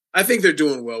 but I think they're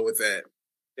doing well with that.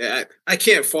 Yeah, I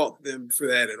can't fault them for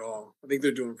that at all. I think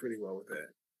they're doing pretty well with that.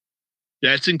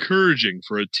 That's encouraging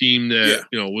for a team that,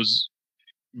 was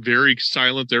very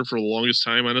silent there for the longest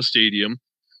time on a stadium,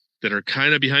 that are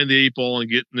kind of behind the 8 ball and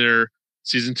getting their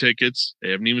season tickets.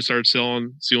 They haven't even started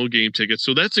selling single game tickets.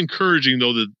 So that's encouraging,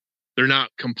 though, that they're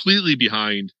not completely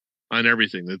behind on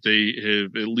everything, that they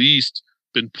have at least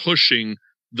been pushing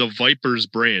the Vipers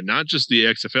brand, not just the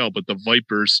XFL, but the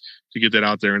Vipers, to get that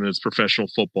out there. And it's professional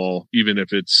football, even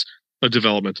if it's a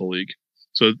developmental league.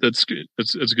 So that's good.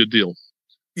 That's a good deal.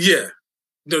 Yeah,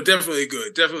 no, definitely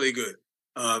good. Definitely good.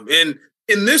 And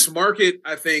in this market,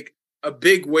 I think a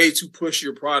big way to push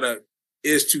your product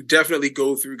is to definitely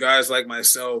go through guys like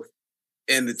myself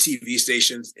and the TV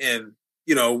stations. And,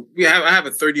 I have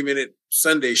a 30-minute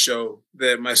Sunday show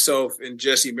that myself and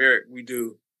Jesse Merrick, we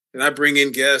do. And I bring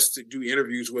in guests to do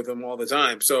interviews with them all the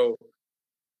time. So,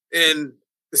 and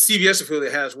the CBS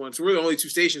affiliate has one. So we're the only 2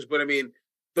 stations, but I mean,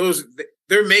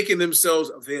 they're making themselves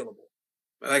available.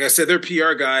 Like I said, their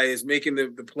PR guy is making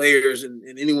the players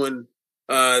and anyone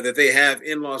that they have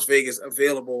in Las Vegas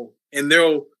available, and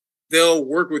they'll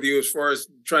work with you as far as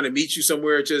trying to meet you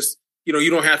somewhere. Just, you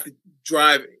don't have to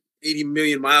drive 80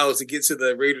 million miles to get to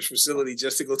the Raiders facility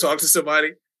just to go talk to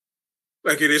somebody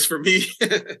like it is for me.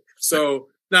 So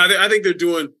no, I think they're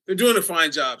doing a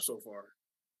fine job so far.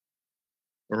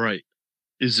 All right.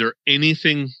 Is there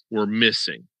anything we're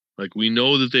missing? Like, we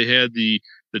know that they had the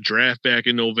draft back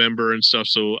in November and stuff.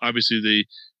 So obviously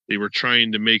they were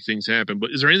trying to make things happen, but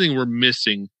is there anything we're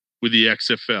missing with the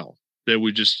XFL that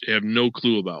we just have no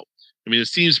clue about? I mean, it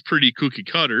seems pretty cookie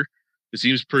cutter. It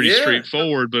seems pretty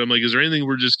straightforward, but I'm like, is there anything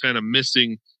we're just kind of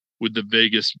missing with the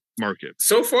Vegas market?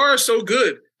 So far, so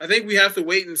good. I think we have to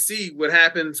wait and see what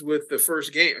happens with the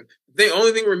first game. The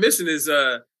only thing we're missing is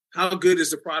how good is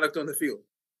the product on the field,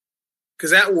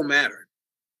 because that will matter.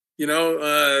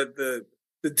 The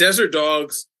Desert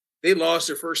Dogs, they lost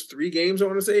their first 3 games, I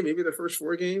want to say, maybe their first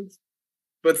 4 games.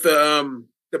 But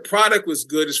the product was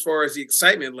good as far as the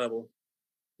excitement level.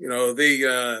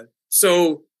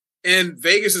 And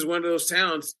Vegas is one of those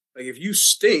towns, like if you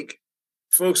stink,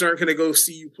 folks aren't going to go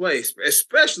see you play,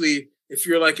 especially if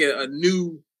you're like a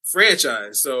new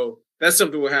franchise. So that's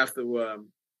something we'll have to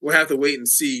wait and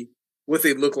see what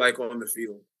they look like on the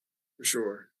field for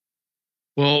sure.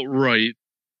 Well, right.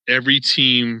 Every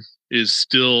team is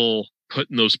still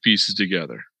putting those pieces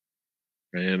together,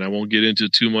 and I won't get into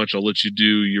too much. I'll let you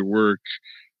do your work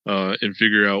and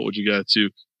figure out what you got to.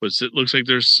 But it looks like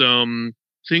there's some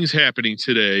things happening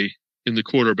today in the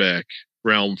quarterback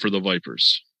realm for the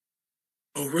Vipers.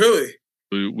 Oh, really?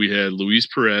 We had Luis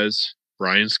Perez,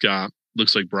 Brian Scott.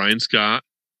 Looks like Brian Scott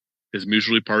has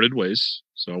mutually parted ways.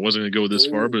 So I wasn't going to go this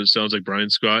far, but it sounds like Brian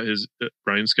Scott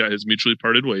has mutually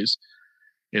parted ways.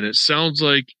 And it sounds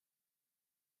like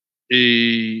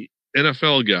a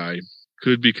NFL guy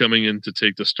could be coming in to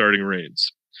take the starting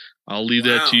reins. I'll leave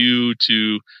that to you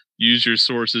to use your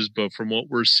sources, but from what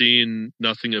we're seeing,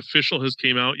 nothing official has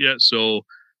came out yet. So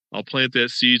I'll plant that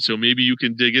seed. So maybe you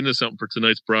can dig into something for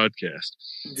tonight's broadcast.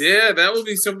 Yeah, that would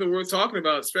be something worth talking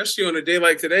about, especially on a day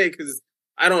like today, because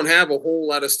I don't have a whole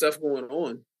lot of stuff going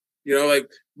on. Like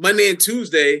Monday and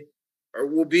Tuesday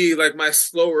will be like my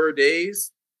slower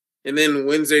days. And then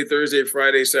Wednesday, Thursday,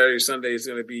 Friday, Saturday, Sunday is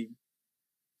going to be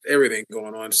everything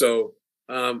going on. So,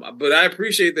 but I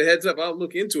appreciate the heads up. I'll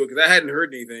look into it because I hadn't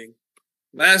heard anything.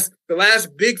 The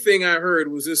last big thing I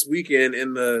heard was this weekend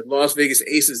in the Las Vegas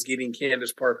Aces getting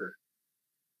Candace Parker.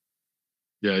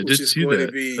 Yeah, I did see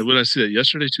that. When I see that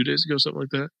yesterday, 2 days ago, something like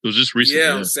that. It was just recently.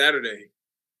 Yeah, on Saturday.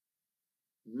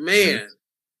 Man,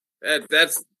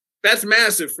 that's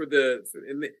massive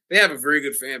and they have a very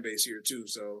good fan base here too.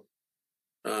 So,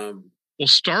 well,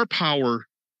 star power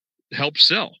helps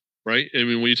sell, right? I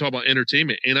mean, when you talk about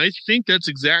entertainment, and I think that's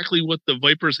exactly what the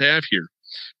Vipers have here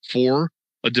for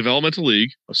a developmental league,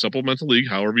 a supplemental league,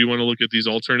 however you want to look at these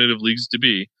alternative leagues to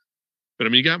be. But I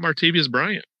mean, you got Martavius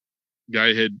Bryant.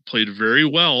 Guy had played very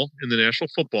well in the National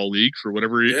Football League for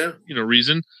whatever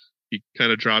reason. He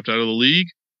kind of dropped out of the league,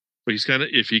 but he's kind of,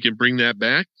 if he can bring that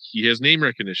back, he has name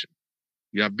recognition.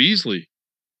 You got Beasley,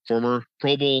 former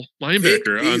Pro Bowl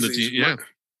linebacker on the team. Yeah.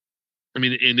 I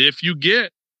mean, and if you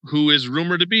get who is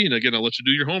rumored to be, and again, I'll let you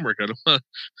do your homework. I don't want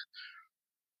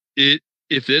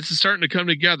if this is starting to come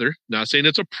together, not saying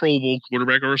it's a Pro Bowl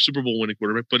quarterback or a Super Bowl winning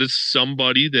quarterback, but it's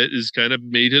somebody that is kind of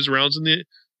made his rounds in the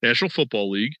National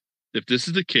Football League. If this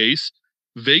is the case,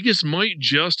 Vegas might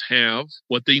just have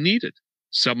what they needed.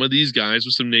 Some of these guys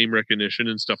with some name recognition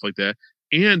and stuff like that.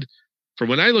 And from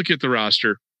when I look at the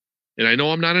roster, and I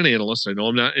know I'm not an analyst, I know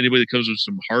I'm not anybody that comes with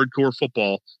some hardcore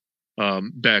football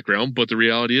background, but the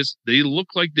reality is they look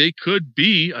like they could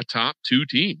be a top 2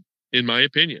 team, in my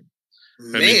opinion.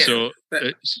 Man, I mean, so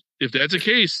if that's the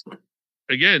case,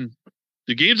 again,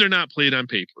 the games are not played on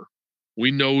paper.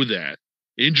 We know that.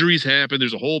 Injuries happen.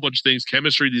 There's a whole bunch of things.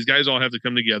 Chemistry. These guys all have to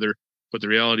come together. But the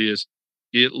reality is,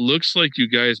 it looks like you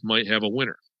guys might have a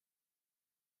winner.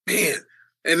 Man.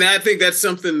 And I think that's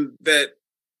something that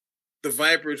the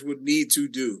Vipers would need to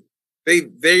do.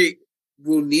 They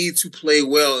will need to play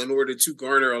well in order to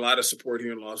garner a lot of support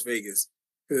here in Las Vegas.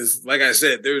 Because, like I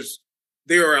said,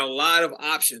 there are a lot of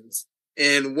options.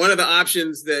 And one of the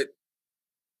options that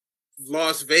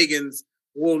Las Vegans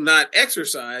will not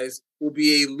exercise will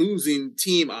be a losing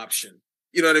team option.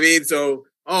 You know what I mean? So,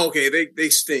 okay, they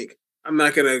stink. I'm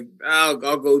not gonna. I'll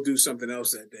go do something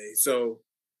else that day. So,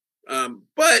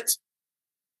 but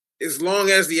as long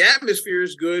as the atmosphere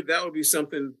is good, that would be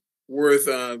something worth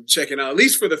checking out. At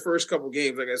least for the first couple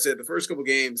games. Like I said, the first couple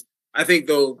games, I think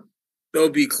they'll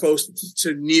be close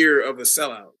to near of a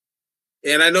sellout.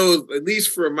 And I know at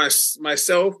least for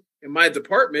myself and my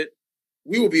department,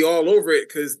 we will be all over it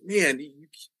because, man,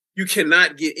 you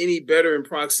cannot get any better in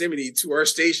proximity to our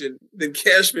station than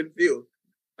Cashman Field.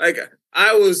 Like,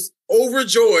 I was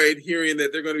overjoyed hearing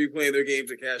that they're going to be playing their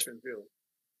games at Cashman Field.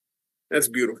 That's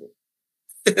beautiful.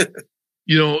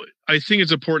 You know, I think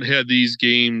it's important to have these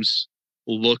games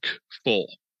look full.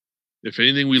 If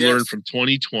anything we learned from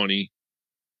 2020,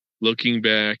 looking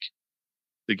back,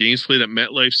 the games played at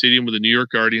MetLife Stadium with the New York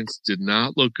Guardians did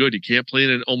not look good. You can't play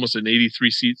in almost an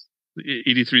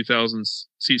 83,000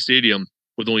 seat stadium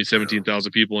with only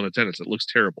 17,000 people in attendance. It looks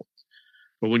terrible.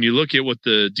 But when you look at what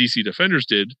the DC Defenders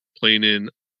did playing in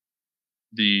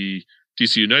the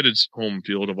DC United's home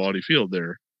field of Audi Field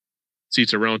there,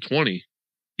 seats around 20.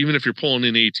 Even if you're pulling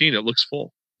in 18, it looks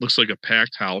full. Looks like a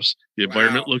packed house. The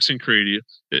environment looks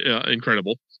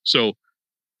incredible. So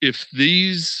if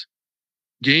these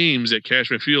games at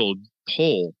Cashman Field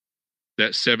pull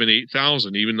that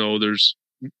 8,000, even though there's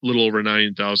a little over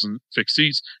 9,000 fixed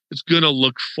seats, it's going to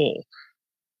look full.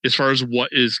 As far as what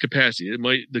is capacity,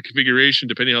 the configuration,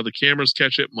 depending on how the cameras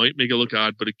catch it, might make it look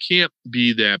odd, but it can't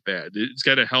be that bad. It's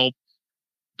got to help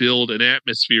build an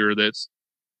atmosphere that's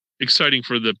exciting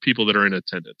for the people that are in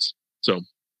attendance. So,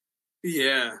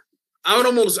 yeah, I would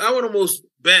almost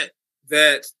bet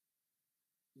that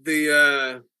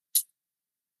they'll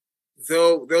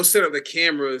set up the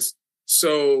cameras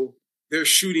so they're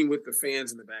shooting with the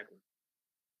fans in the background.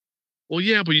 Well,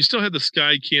 yeah, but you still have the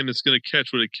sky cam that's going to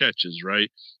catch what it catches,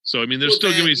 right? So, I mean, there's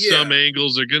still going to be some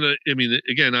angles. They're going to, I mean,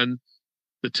 again, on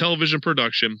the television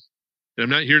production, and I'm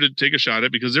not here to take a shot at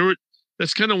it because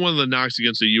that's kind of one of the knocks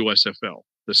against the USFL.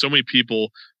 There's so many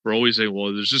people were always saying,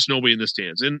 well, there's just nobody in the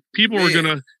stands. And people are going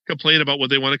to complain about what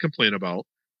they want to complain about.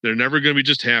 They're never going to be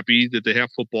just happy that they have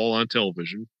football on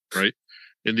television, right?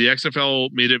 And the XFL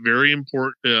made it very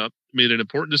important, made an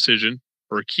important decision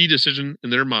or a key decision in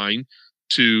their mind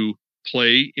to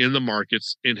play in the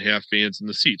markets and have fans in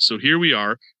the seats. So here we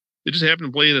are. They just happen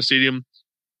to play in a stadium,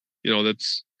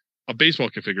 that's a baseball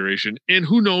configuration. And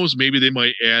who knows, maybe they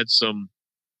might add some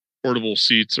portable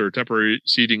seats or temporary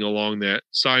seating along that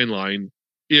sideline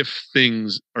if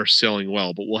things are selling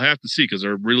well. But we'll have to see because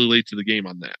they're really late to the game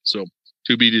on that. So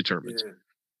to be determined.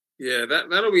 Yeah,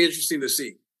 that'll be interesting to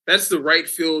see. That's the right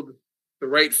field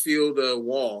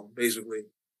wall, basically.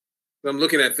 I'm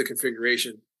looking at the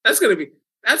configuration. That's gonna be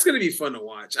fun to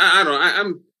watch.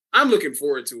 I'm looking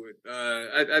forward to it.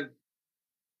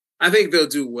 I think they'll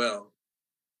do well.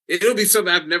 It'll be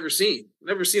something I've never seen.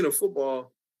 Never seen a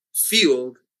football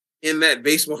field in that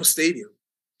baseball stadium.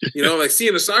 You know, like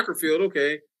seeing a soccer field,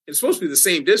 okay, it's supposed to be the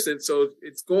same distance, so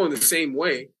it's going the same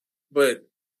way. But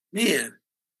man,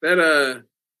 that'll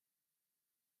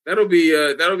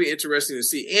be interesting to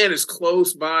see. And it's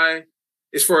close by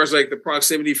as far as like the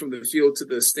proximity from the field to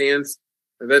the stands.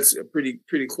 That's pretty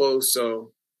close.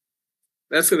 So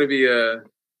that's gonna be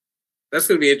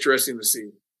interesting to see.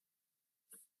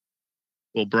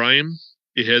 Well, Brian,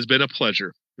 it has been a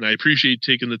pleasure, and I appreciate you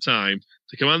taking the time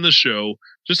to come on the show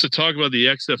just to talk about the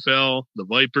XFL, the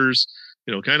Vipers,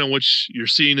 you know, kind of what you're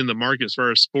seeing in the market as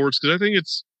far as sports, because I think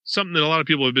it's something that a lot of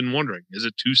people have been wondering. Is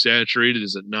it too saturated?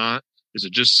 Is it not? Is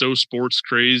it just so sports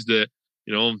crazed that,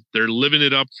 you know, they're living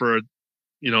it up for,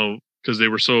 you know, because they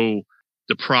were so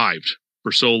deprived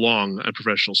for so long on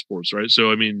professional sports, right?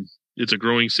 So, I mean, it's a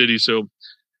growing city, so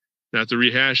not to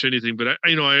rehash anything, but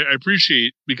I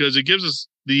appreciate, because it gives us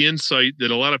the insight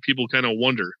that a lot of people kind of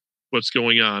wonder what's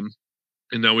going on.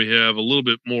 And now we have a little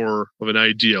bit more of an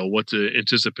idea what to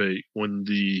anticipate when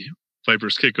the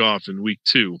Vipers kick off in week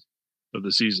 2 of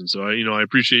the season. So I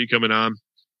appreciate you coming on.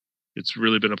 It's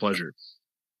really been a pleasure.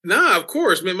 Nah, of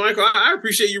course, man, Michael. I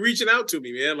appreciate you reaching out to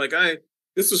me, man. Like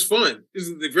this was fun. This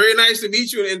is very nice to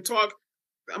meet you and talk.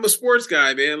 I'm a sports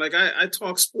guy, man. Like I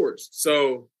talk sports.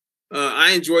 So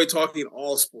I enjoy talking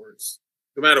all sports,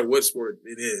 no matter what sport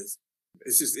it is.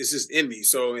 It's just in me.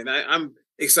 So, and I'm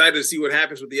excited to see what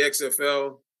happens with the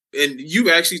XFL. And you've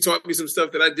actually taught me some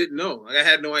stuff that I didn't know. Like I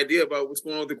had no idea about what's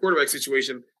going on with the quarterback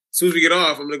situation. As soon as we get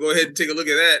off, I'm going to go ahead and take a look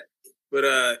at that. But,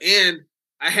 and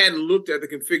I hadn't looked at the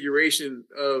configuration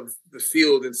of the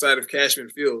field inside of Cashman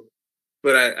Field,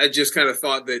 but I just kind of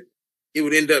thought that it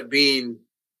would end up being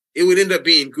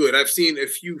good. I've seen a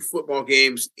few football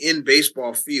games in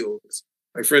baseball fields.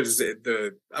 Like, for instance,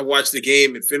 I watched the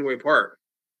game at Fenway Park.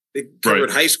 They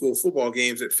covered high school football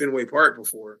games at Fenway Park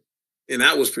before, and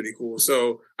that was pretty cool.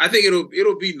 So I think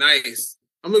it'll be nice.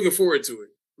 I'm looking forward to it.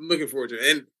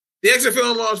 And the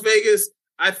XFL in Las Vegas,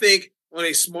 I think on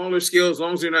a smaller scale, as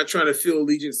long as they're not trying to fill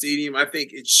Allegiant Stadium, I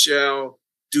think it shall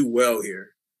do well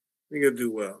here. I think it'll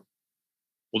do well.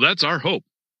 Well, that's our hope.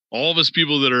 All of us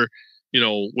people that are,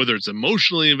 whether it's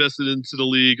emotionally invested into the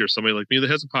league or somebody like me that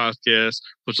has a podcast,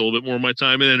 puts a little bit more of my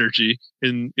time and energy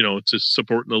in, to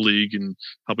supporting the league and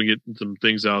helping get some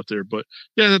things out there. But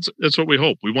yeah, that's what we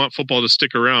hope. We want football to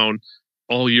stick around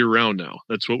all year round now.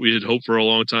 That's what we had hoped for a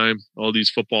long time, all these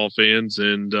football fans.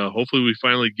 And hopefully we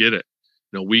finally get it,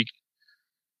 week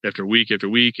after week after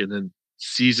week, and then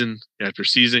season after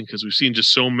season, because we've seen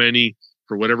just so many,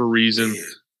 for whatever reason,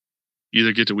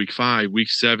 either get to week 5, week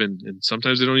 7, and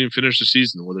sometimes they don't even finish the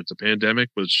season, whether it's a pandemic,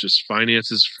 whether it's just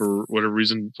finances for whatever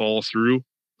reason fall through.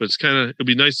 But it'd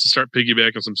be nice to start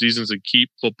piggybacking some seasons and keep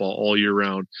football all year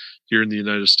round here in the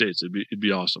United States. It'd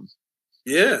be awesome.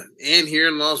 Yeah, and here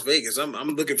in Las Vegas, I'm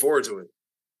looking forward to it.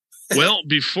 Well,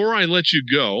 before I let you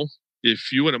go,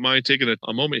 if you wouldn't mind taking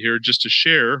a moment here just to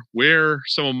share where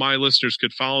some of my listeners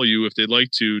could follow you if they'd like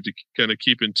to kind of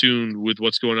keep in tune with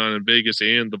what's going on in Vegas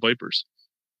and the Vipers.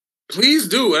 Please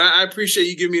do. And I appreciate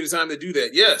you giving me the time to do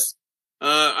that. Yes.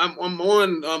 I'm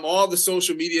on all the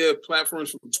social media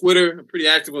platforms, from Twitter. I'm pretty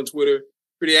active on Twitter,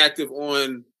 pretty active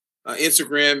on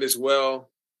Instagram as well.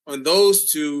 On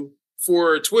those two,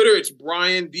 for Twitter, it's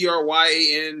Brian,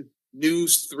 Bryan,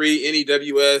 News3,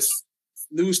 NEWS,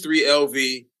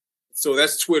 News3LV. So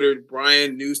that's Twitter,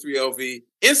 Brian, News3LV.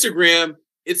 Instagram,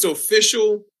 it's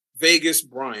official Vegas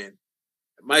Brian.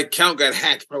 My account got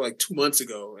hacked probably like 2 months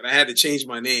ago, and I had to change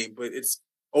my name, but it's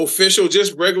official,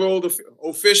 just regular old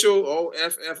official,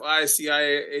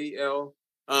 OFFICIAL,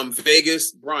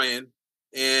 Vegas Brian.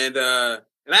 And I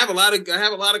have a lot of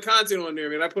content on there,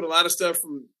 man. I put a lot of stuff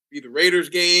from either Raiders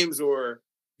games or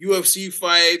UFC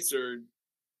fights or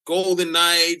Golden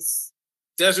Knights,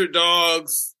 Desert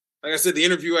Dogs. Like I said, the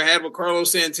interview I had with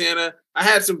Carlos Santana. I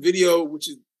had some video which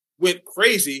went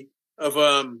crazy of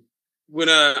when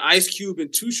Ice Cube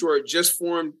and Too Short just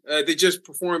formed. They just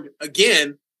performed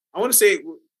again. I want to say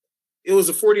it was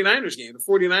the 49ers game, the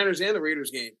 49ers and the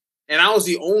Raiders game. And I was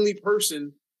the only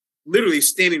person literally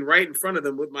standing right in front of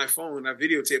them with my phone. I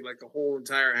videotaped like the whole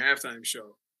entire halftime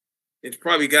show. It's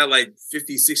probably got like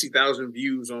 50, 60,000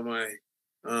 views on my,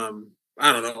 on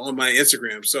my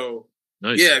Instagram. So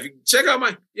nice. Yeah, if you check out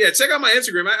my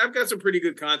Instagram. I've got some pretty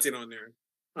good content on there.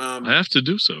 I have to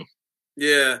do so.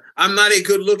 Yeah, I'm not a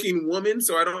good looking woman,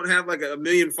 so I don't have like 1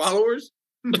 million followers,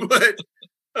 but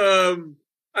I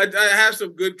have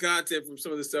some good content from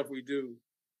some of the stuff we do.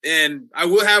 And I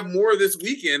will have more this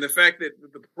weekend. The fact that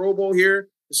the Pro Bowl here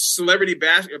celebrity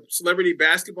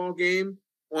basketball game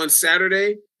on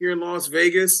Saturday here in Las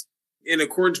Vegas in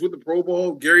accordance with the Pro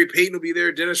Bowl. Gary Payton will be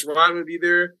there. Dennis Rodman will be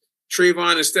there.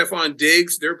 Trayvon and Stephon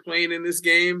Diggs, they're playing in this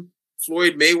game.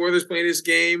 Floyd Mayweather's playing this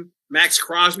game. Max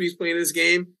Crosby's playing this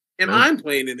game. And I'm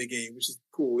playing in the game, which is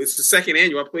cool. It's the second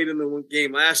annual. I played in the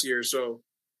game last year, so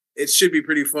it should be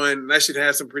pretty fun. And I should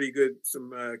have some pretty good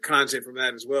content from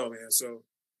that as well, man. So,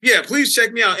 yeah, please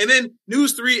check me out. And then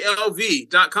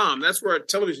news3lv.com. That's where our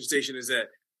television station is at.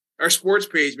 Our sports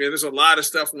page, man. There's a lot of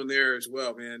stuff on there as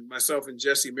well, man. Myself and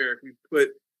Jesse Merrick,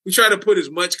 we try to put as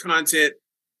much content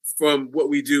from what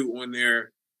we do on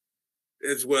there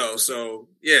as well. So,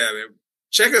 yeah, man,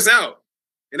 check us out.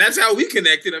 And that's how we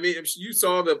connected. I mean, you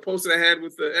saw the post that I had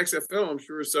with the XFL, I'm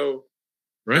sure. So,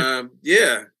 right.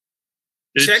 Yeah.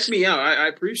 Check me out. I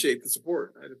appreciate the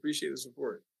support.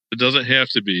 It doesn't have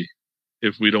to be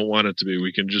if we don't want it to be.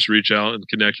 We can just reach out and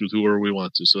connect with whoever we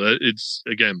want to. So it's,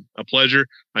 again, a pleasure.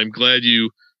 I'm glad you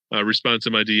responded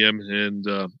to my DM,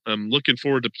 and I'm looking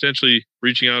forward to potentially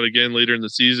reaching out again later in the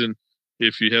season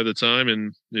if you have the time,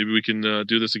 and maybe we can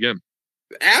do this again.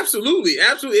 Absolutely.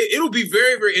 It'll be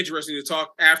very, very interesting to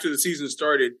talk after the season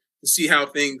started to see how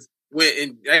things went,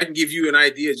 and I can give you an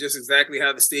idea just exactly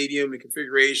how the stadium and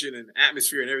configuration and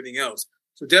atmosphere and everything else.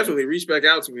 So definitely reach back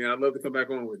out to me. I'd love to come back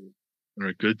on with you. All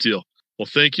right, good deal. Well,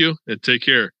 thank you, and take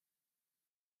care.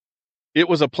 It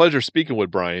was a pleasure speaking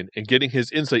with Brian and getting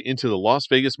his insight into the Las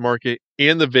Vegas market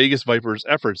and the Vegas Vipers'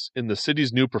 efforts in the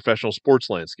city's new professional sports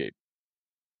landscape.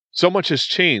 So much has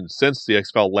changed since the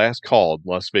XFL last called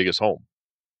Las Vegas home.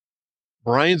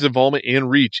 Brian's involvement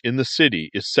and reach in the city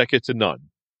is second to none.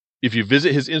 If you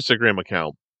visit his Instagram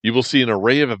account, you will see an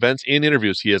array of events and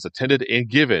interviews he has attended and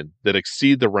given that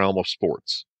exceed the realm of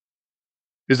sports.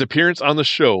 His appearance on the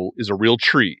show is a real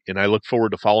treat, and I look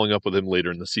forward to following up with him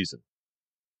later in the season.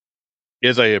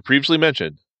 As I have previously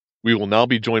mentioned, we will now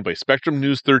be joined by Spectrum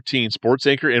News 13 sports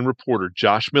anchor and reporter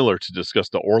Josh Miller to discuss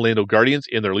the Orlando Guardians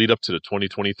and their lead up to the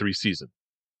 2023 season.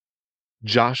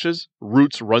 Josh's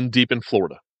roots run deep in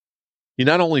Florida. He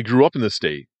not only grew up in the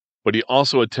state, but he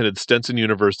also attended Stenson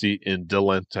University in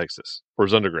DeLand, Texas, for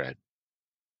his undergrad.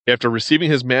 After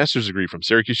receiving his master's degree from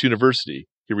Syracuse University,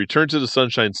 he returned to the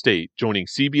Sunshine State, joining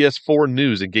CBS 4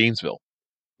 News in Gainesville,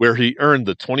 where he earned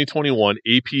the 2021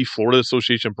 AP Florida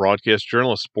Association Broadcast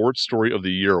Journalist Sports Story of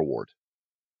the Year Award.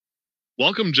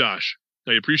 Welcome, Josh.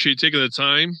 I appreciate taking the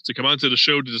time to come onto the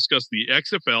show to discuss the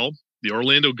XFL, the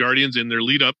Orlando Guardians, and their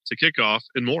lead up to kickoff,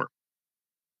 and more.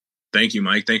 Thank you,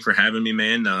 Mike. Thanks for having me,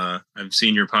 man. I've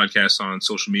seen your podcast on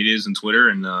social medias and Twitter,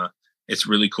 and it's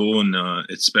really cool, and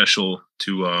it's special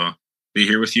to be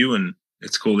here with you, and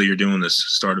it's cool that you're doing this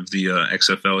start of the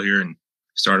XFL here and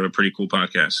start of a pretty cool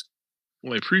podcast.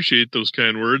 Well, I appreciate those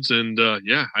kind words, and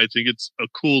yeah, I think it's a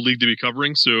cool league to be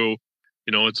covering, so,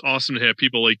 it's awesome to have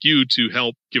people like you to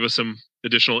help give us some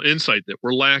additional insight that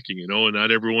we're lacking, and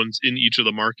not everyone's in each of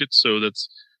the markets, so that's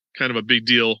kind of a big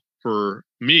deal for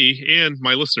me and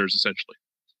my listeners, essentially.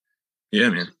 Yeah,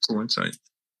 man. Cool insight.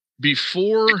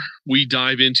 Before we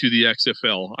dive into the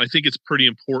XFL, I think it's pretty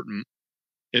important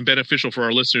and beneficial for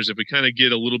our listeners if we kind of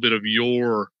get a little bit of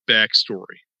your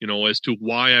backstory, as to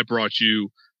why I brought you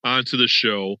onto the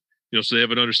show, so they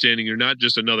have an understanding you're not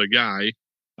just another guy.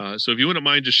 So if you wouldn't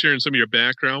mind just sharing some of your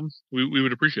background, we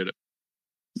would appreciate it.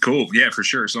 Cool. Yeah, for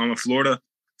sure. So I'm a Florida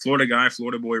guy,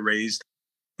 Florida boy,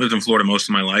 lived in Florida most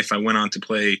of my life. I went on to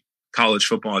play college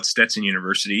football at Stetson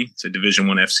University. It's a Division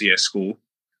I FCS school.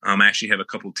 I actually have a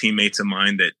couple teammates of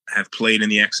mine that have played in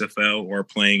the XFL or are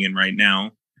playing in right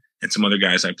now, and some other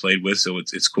guys I played with. So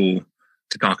it's cool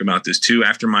to talk about this too.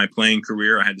 After my playing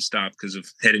career, I had to stop because of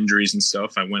head injuries and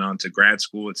stuff. I went on to grad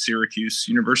school at Syracuse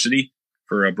University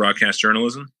for broadcast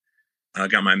journalism. I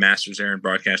got my master's there in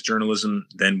broadcast journalism,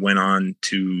 then went on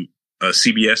to a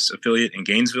CBS affiliate in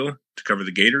Gainesville to cover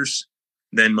the Gators.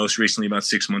 Then most recently, about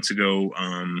 6 months ago,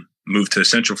 moved to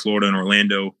Central Florida in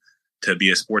Orlando to be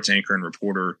a sports anchor and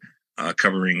reporter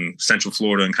covering Central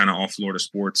Florida and kind of all Florida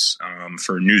sports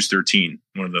for News 13,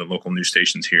 one of the local news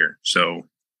stations here. So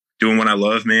doing what I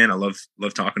love, man. I love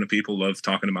talking to people, love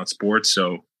talking about sports.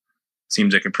 So it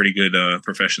seems like a pretty good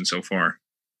profession so far.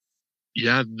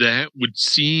 Yeah, that would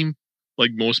seem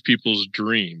like most people's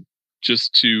dream,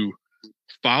 just to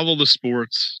follow the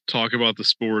sports, talk about the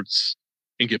sports,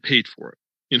 and get paid for it.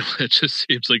 It just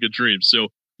seems like a dream. So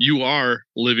you are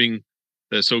living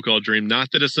that so-called dream. Not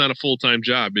that it's not a full-time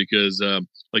job, because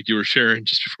like you were sharing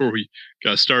just before we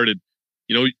got started,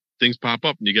 things pop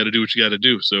up and you got to do what you got to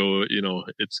do. So,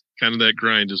 it's kind of that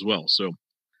grind as well. So,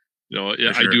 yeah,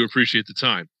 sure. I do appreciate the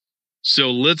time.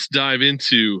 So let's dive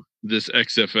into this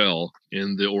XFL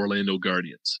and the Orlando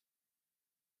Guardians.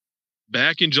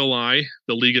 Back in July,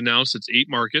 the league announced its 8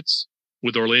 markets,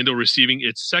 with Orlando receiving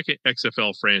its second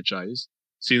XFL franchise.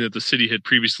 Seeing that the city had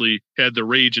previously had the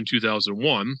Rage in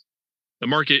 2001, the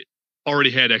market already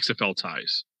had XFL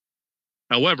ties.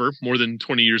 However, more than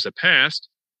 20 years have passed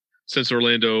since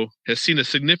Orlando has seen a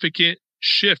significant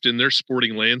shift in their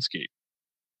sporting landscape.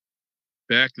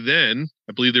 Back then,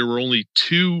 I believe there were only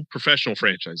 2 professional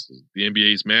franchises, the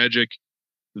NBA's Magic,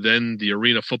 then the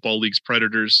Arena Football League's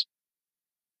Predators.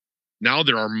 Now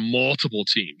there are multiple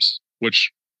teams,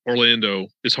 which Orlando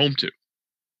is home to.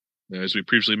 As we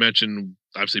previously mentioned,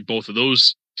 obviously both of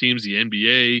those teams, the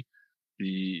NBA,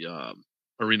 the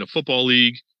Arena Football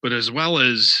League, but as well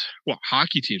as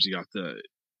hockey teams. You got the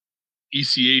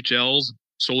ECHLs,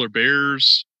 Solar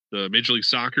Bears, the Major League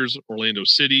Soccer's Orlando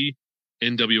City,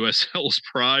 NWSL's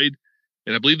Pride,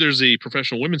 and I believe there's a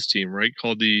professional women's team, right,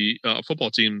 called the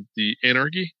football team, the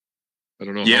Anarchy. I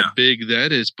don't know how big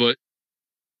that is, but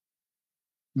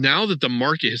now that the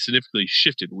market has significantly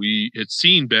shifted, we had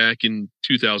seen back in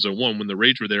 2001 when the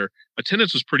Rage were there,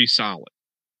 attendance was pretty solid.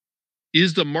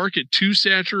 Is the market too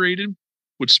saturated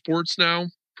with sports now?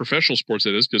 Professional sports,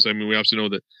 that is, because I mean, we obviously know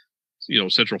that,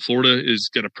 Central Florida is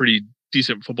got a pretty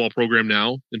decent football program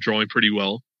now and drawing pretty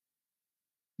well.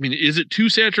 I mean, is it too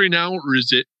saturated now, or is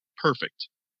it perfect?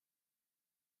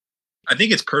 I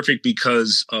think it's perfect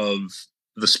because of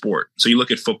the sport. So you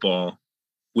look at football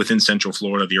within Central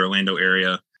Florida, the Orlando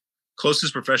area.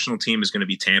 Closest professional team is going to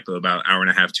be Tampa, about an hour and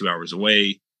a half, 2 hours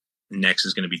away. Next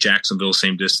is going to be Jacksonville,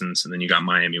 same distance. And then you got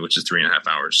Miami, which is 3.5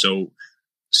 hours. So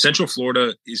Central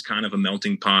Florida is kind of a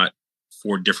melting pot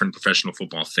for different professional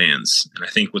football fans. And I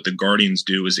think what the Guardians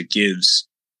do is it gives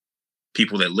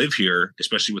people that live here,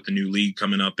 especially with the new league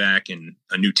coming up back and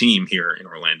a new team here in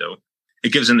Orlando,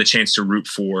 it gives them the chance to root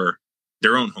for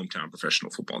their own hometown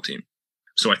professional football team.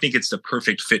 So I think it's the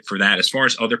perfect fit for that. As far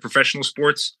as other professional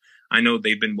sports, I know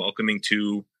they've been welcoming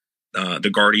to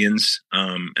the Guardians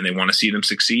and they want to see them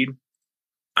succeed.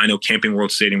 I know Camping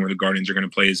World Stadium, where the Guardians are going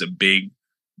to play, is a big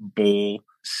bowl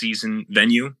season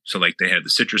venue. So like they have the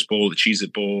Citrus Bowl, the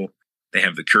Cheez-It Bowl, they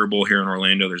have the Cure Bowl here in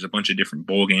Orlando. There's a bunch of different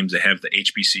bowl games. They have the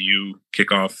HBCU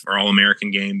kickoff or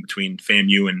All-American game between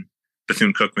FAMU and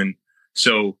Bethune-Cookman.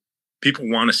 So people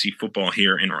want to see football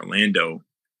here in Orlando.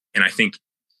 And I think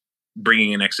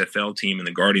bringing an XFL team and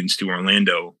the Guardians to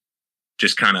Orlando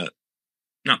just kind of,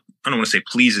 I don't want to say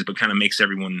pleases, but kind of makes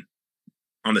everyone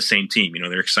on the same team.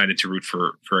 They're excited to root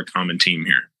for a common team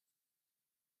here.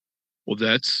 Well,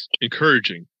 that's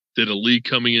encouraging that a league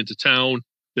coming into town,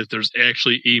 that there's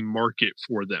actually a market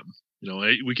for them.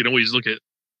 We can always look at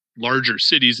larger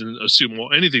cities and assume,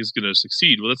 well, anything's going to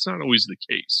succeed. Well, that's not always the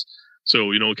case.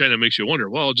 So, it kind of makes you wonder,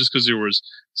 well, just because there was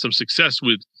some success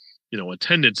with,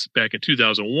 attendance back in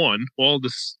 2001, well,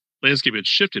 this landscape had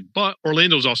shifted. But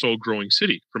Orlando's also a growing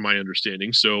city, from my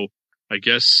understanding. So I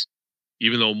guess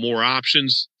even though more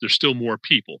options, there's still more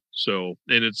people. So,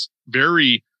 and it's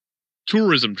very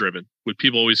tourism driven, with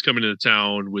people always coming into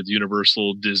town with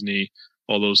Universal, Disney,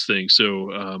 all those things.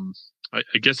 So I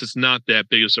guess it's not that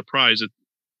big a surprise that,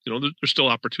 there's still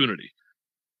opportunity.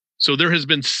 So there has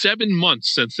been 7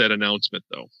 months since that announcement,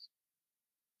 though.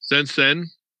 Since then,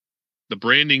 the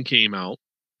branding came out.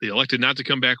 They elected not to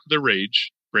come back with their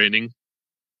Rage branding,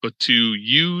 but to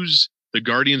use the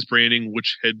Guardians branding,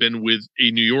 which had been with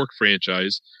a New York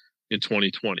franchise in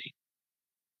 2020.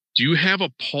 Do you have a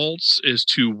pulse as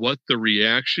to what the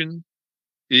reaction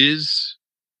is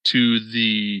to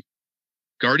the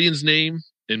Guardians name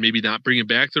and maybe not bringing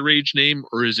back the Rage name,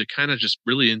 or is it kind of just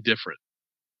really indifferent?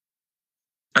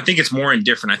 I think it's more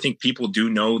indifferent. I think people do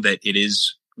know that it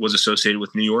was associated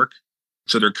with New York.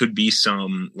 So there could be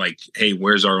some like, hey,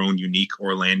 where's our own unique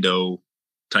Orlando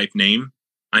type name?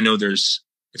 I know it's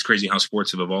crazy how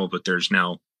sports have evolved, but there's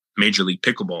now Major League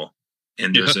Pickleball.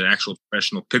 And there's an actual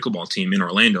professional pickleball team in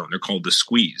Orlando, and they're called the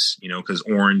Squeeze, because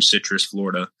orange, citrus,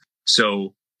 Florida.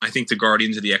 So I think the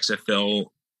Guardians of the XFL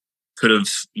could have,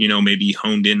 maybe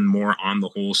honed in more on the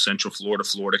whole Central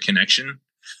Florida connection.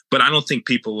 But I don't think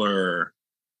people are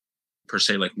per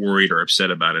se like worried or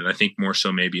upset about it. I think more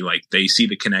so maybe like they see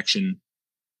the connection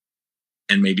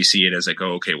and maybe see it as like,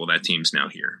 oh, okay, well, that team's now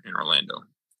here in Orlando.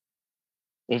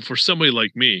 Well, for somebody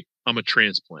like me, I'm a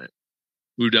transplant.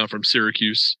 Moved down from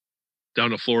Syracuse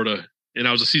down to Florida, and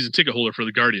I was a season ticket holder for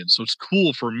the Guardians. So it's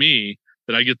cool for me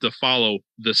that I get to follow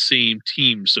the same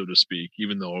team, so to speak,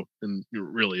 even though and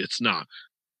really it's not.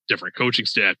 Different coaching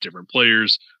staff, different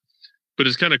players. But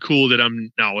it's kind of cool that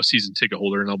I'm now a season ticket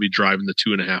holder and I'll be driving the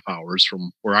 2.5 hours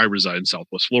from where I reside in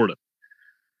Southwest Florida.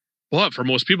 But for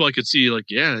most people, I could see like,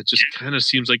 yeah, it just kind of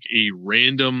seems like a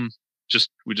random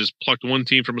we just plucked one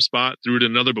team from a spot, threw it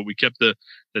in another, but we kept the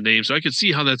name. So I could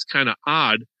see how that's kind of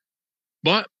odd.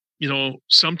 But,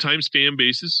 sometimes fan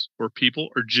bases or people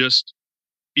are just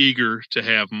eager to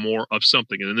have more of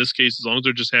something. And in this case, as long as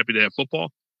they're just happy to have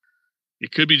football,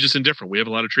 it could be just indifferent. We have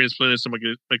a lot of transplants,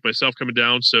 like myself, coming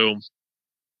down. So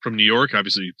from New York,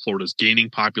 obviously Florida's gaining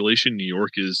population. New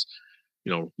York is,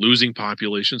 losing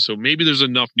population. So maybe there's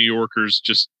enough New Yorkers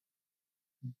just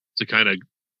to kind of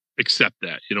accept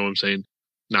that. You know what I'm saying?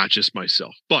 Not just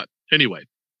myself. But anyway,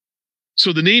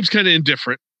 so the name's kind of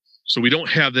indifferent. So we don't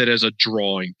have that as a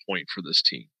drawing point for this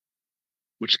team,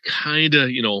 which kind of,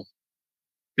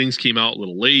 things came out a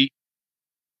little late.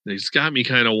 It's got me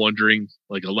kind of wondering,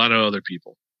 like a lot of other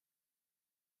people.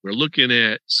 We're looking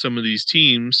at some of these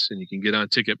teams, and you can get on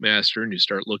Ticketmaster and you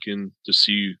start looking to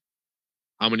see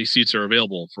how many seats are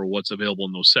available for what's available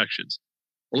in those sections.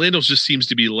 Orlando just seems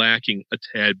to be lacking a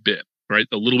tad bit, right?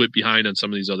 A little bit behind on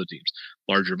some of these other teams.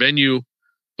 Larger venue,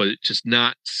 but it's just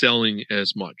not selling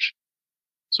as much.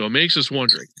 So it makes us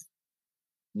wondering,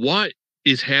 what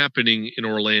is happening in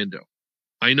Orlando?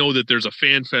 I know that there's a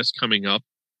fan fest coming up,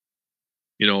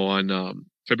 on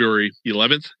February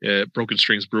 11th at Broken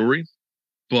Strings Brewery,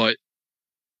 but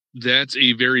that's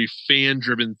a very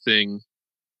fan-driven thing.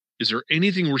 Is there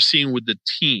anything we're seeing with the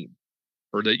team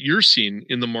or that you're seeing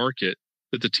in the market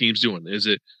that the team's doing? Is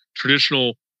it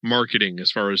traditional marketing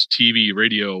as far as TV,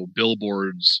 radio,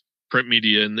 billboards, print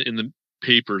media, in the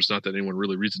papers? Not that anyone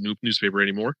really reads the newspaper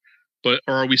anymore, but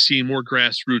are we seeing more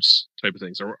grassroots type of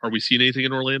things? Are we seeing anything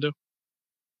in Orlando?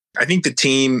 I think the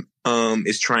team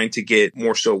is trying to get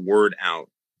more so word out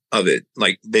of it.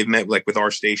 Like they've met like with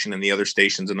our station and the other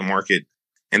stations in the market,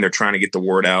 and they're trying to get the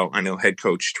word out. I know head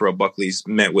coach Terrell Buckley's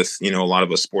met with, a lot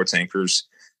of us sports anchors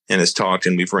and has talked,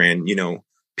 and we've ran,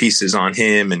 pieces on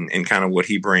him and kind of what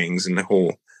he brings and the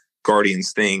whole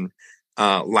Guardians thing.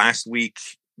 Last week,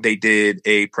 they did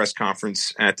a press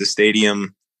conference at the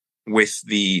stadium with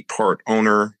the part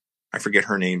owner. I forget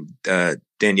her name,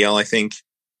 Danielle, I think.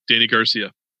 Danny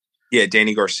Garcia. Yeah,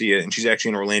 Danny Garcia. And she's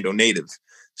actually an Orlando native.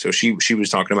 So she was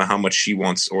talking about how much she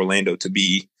wants Orlando to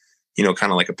be,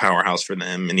 kind of like a powerhouse for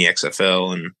them in the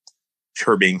XFL, and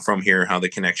her being from here, how the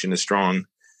connection is strong.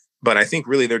 But I think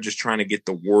really they're just trying to get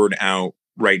the word out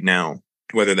right now,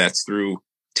 whether that's through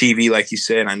TV, like you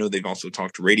said. I know they've also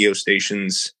talked to radio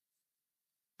stations.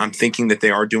 I'm thinking that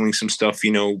they are doing some stuff,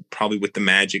 probably with the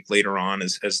Magic later on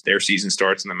as their season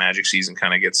starts and the Magic season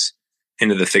kind of gets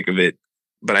into the thick of it.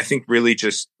 But I think really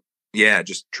just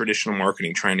traditional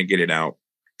marketing, trying to get it out.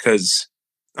 Because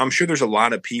I'm sure there's a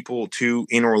lot of people too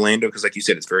in Orlando, because like you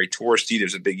said, it's very touristy.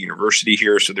 There's a big university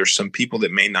here. So there's some people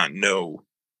that may not know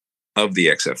of the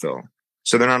XFL.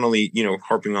 So they're not only,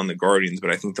 harping on the Guardians, but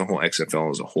I think the whole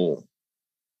XFL as a whole.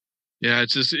 Yeah,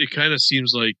 it kind of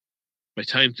seems like by the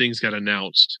time things got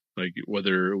announced, like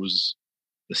whether it was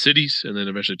the cities and then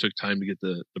eventually took time to get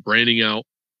the branding out,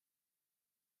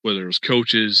 whether it was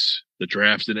coaches, the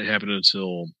draft didn't happen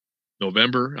until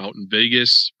November out in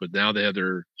Vegas, but now they have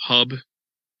their hub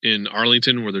in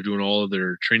Arlington where they're doing all of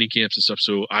their training camps and stuff.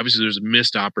 So obviously there's a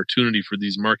missed opportunity for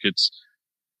these markets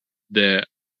that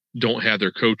don't have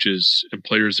their coaches and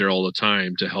players there all the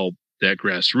time to help that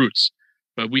grassroots.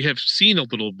 But we have seen a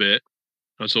little bit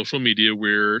on social media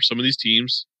where some of these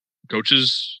teams,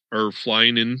 coaches are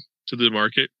flying in to the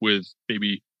market with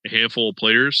maybe a handful of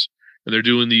players, and they're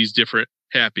doing these different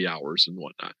happy hours and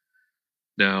whatnot.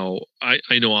 Now,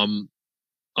 I know I'm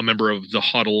a member of the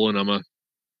Huddle and I'm a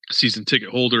season ticket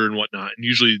holder and whatnot, and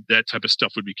usually that type of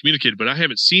stuff would be communicated, but I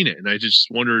haven't seen it. And I just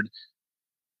wondered,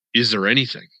 is there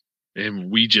anything?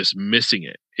 And we just missing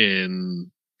it.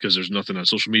 And because there's nothing on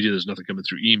social media, there's nothing coming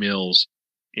through emails.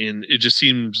 And it just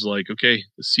seems like, okay,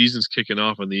 the season's kicking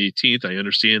off on the 18th. I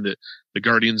understand that the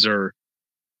Guardians are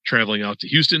traveling out to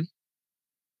Houston,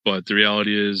 but the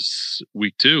reality is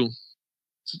week 2.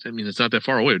 I mean, it's not that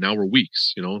far away. Now we're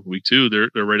weeks, week 2,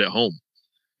 they're right at home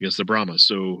against the Brahmas.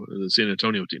 So the San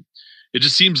Antonio team, it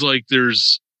just seems like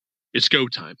it's go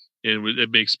time, and it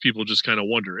makes people just kind of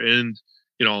wonder. And,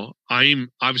 I'm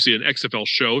obviously an XFL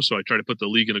show, so I try to put the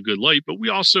league in a good light, but we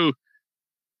also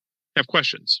have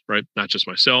questions, right? Not just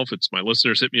myself. It's my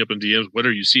listeners hit me up in DMs. What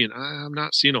are you seeing? I'm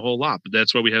not seeing a whole lot, but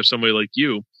that's why we have somebody like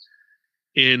you.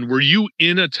 And were you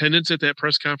in attendance at that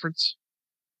press conference?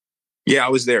 Yeah, I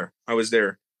was there.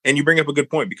 And you bring up a good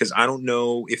point, because I don't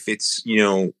know if it's,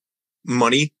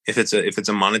 money, if it's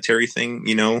a monetary thing,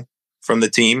 from the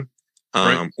team,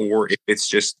 right, or if it's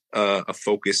just a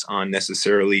focus on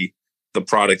necessarily the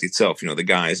product itself, the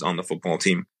guys on the football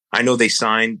team. I know they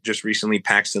signed just recently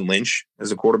Paxton Lynch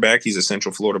as a quarterback. He's a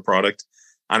Central Florida product.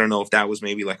 I don't know if that was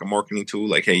maybe like a marketing tool,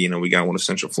 like, hey, we got one of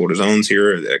Central Florida's owns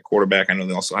here at quarterback. I know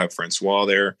they also have Francois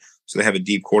there, so they have a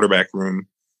deep quarterback room.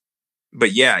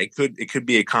 But yeah, it could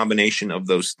be a combination of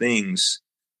those things.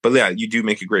 But yeah, you do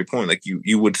make a great point. Like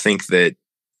you would think that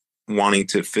wanting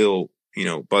to fill,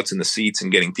 butts in the seats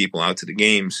and getting people out to the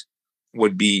games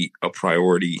would be a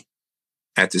priority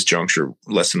at this juncture,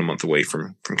 less than a month away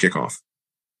from kickoff.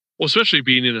 Well, especially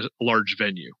being in a large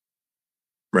venue.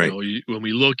 Right. When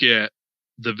we look at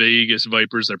the Vegas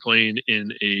Vipers, they're playing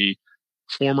in a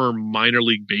former minor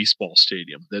league baseball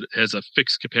stadium that has a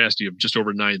fixed capacity of just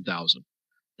over 9,000.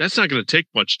 That's not going to take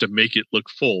much to make it look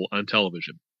full on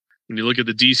television. When you look at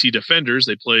the DC Defenders,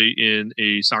 they play in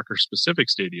a soccer-specific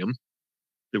stadium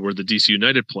where the DC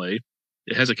United play.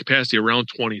 It has a capacity around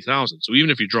 20,000. So even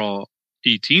if you draw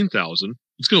 18,000,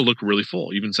 it's going to look really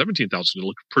full. Even 17,000 is going to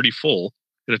look pretty full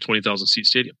in a 20,000-seat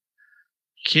stadium.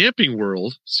 Camping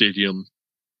World Stadium,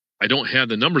 I don't have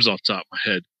the numbers off the top of my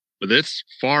head, but that's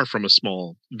far from a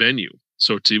small venue.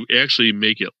 So to actually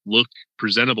make it look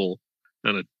presentable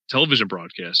on a television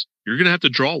broadcast, you're going to have to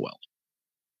draw well.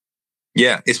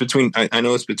 Yeah, it's between. I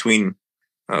know it's between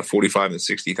 45 and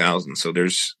 60,000. So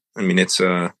it's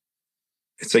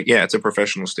a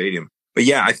professional stadium. But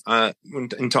yeah,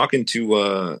 in talking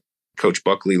to Coach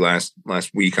Buckley last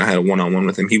week, I had a one-on-one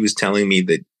with him. He was telling me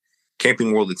that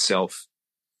Camping World itself,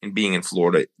 and being in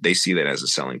Florida, they see that as a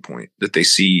selling point. That they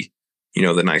see,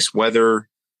 the nice weather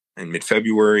in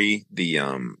mid-February, the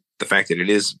fact that it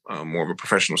is more of a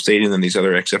professional stadium than these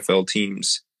other XFL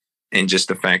teams, and just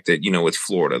the fact that, it's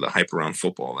Florida, the hype around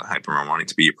football, the hype around wanting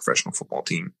to be a professional football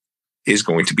team is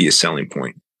going to be a selling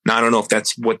point. Now, I don't know if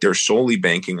that's what they're solely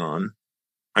banking on.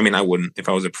 I mean, I wouldn't if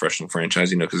I was a professional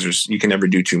franchise, because you can never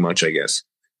do too much, I guess.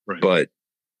 Right. But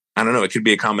I don't know. It could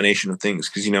be a combination of things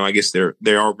because, I guess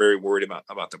they are very worried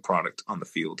about the product on the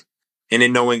field. And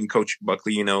in knowing Coach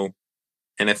Buckley,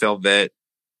 NFL vet,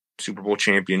 Super Bowl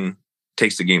champion,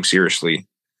 takes the game seriously.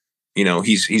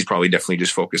 He's probably definitely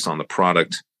just focused on the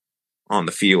product on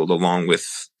the field along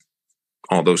with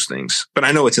all those things. But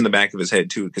I know it's in the back of his head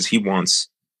too, because he wants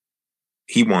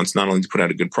not only to put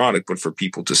out a good product, but for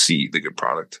people to see the good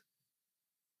product.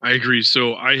 I agree.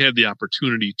 So I had the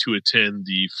opportunity to attend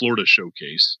the Florida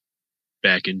Showcase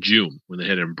back in June when they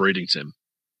had it in Bradenton.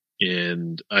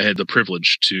 And I had the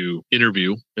privilege to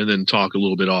interview and then talk a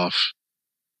little bit off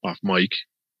mic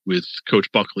with Coach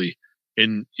Buckley.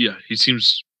 And yeah, he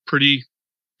seems pretty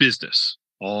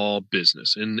all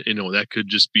business. And, that could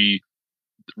just be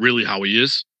really how he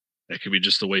is. That could be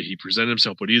just the way he presented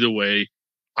himself. But either way,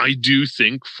 I do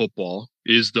think football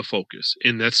is the focus.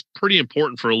 And that's pretty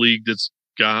important for a league that's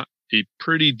got a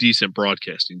pretty decent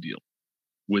broadcasting deal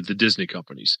with the Disney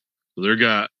companies. So they've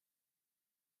got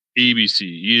ABC,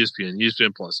 ESPN,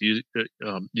 ESPN Plus,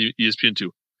 ESPN2,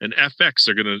 and FX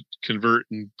are going to convert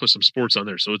and put some sports on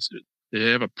there. So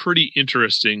they have a pretty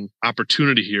interesting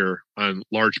opportunity here on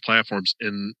large platforms,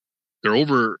 and they're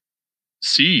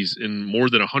overseas in more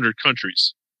than 100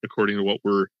 countries, according to what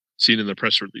we're seeing in the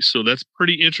press release. So that's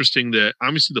pretty interesting that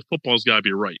obviously the football's got to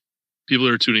be right. People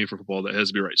that are tuning in for football, that has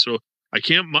to be right. So I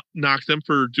can't knock them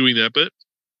for doing that, but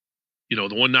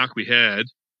the one knock we had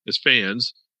as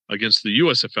fans against the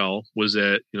USFL was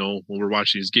that, when we're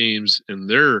watching these games and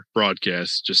their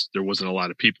broadcasts, just there wasn't a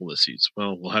lot of people in the seats.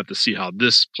 Well, we'll have to see how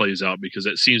this plays out because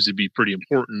that seems to be pretty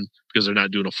important because they're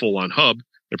not doing a full-on hub.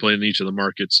 They're playing in each of the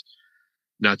markets,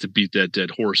 not to beat that dead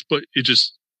horse, but it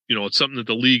just, it's something that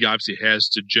the league obviously has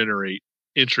to generate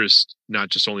interest, not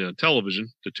just only on television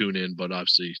to tune in, but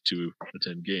obviously to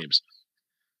attend games.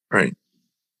 Right.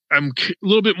 I'm a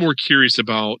little bit more curious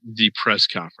about the press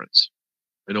conference.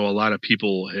 I know a lot of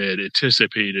people had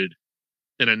anticipated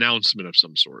an announcement of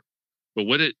some sort, but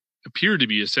what it appeared to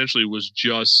be essentially was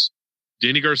just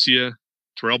Danny Garcia,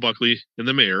 Terrell Buckley, and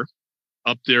the mayor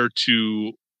up there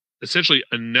to essentially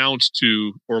announce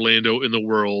to Orlando and the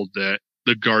world that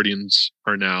the Guardians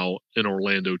are now an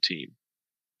Orlando team.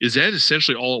 Is that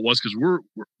essentially all it was? Because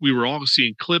we were all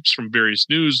seeing clips from various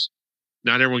news.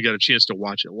 Not everyone got a chance to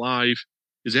watch it live.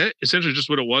 Is that essentially just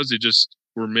what it was? They just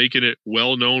were making it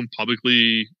well known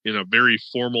publicly in a very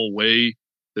formal way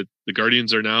that the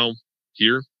Guardians are now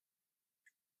here?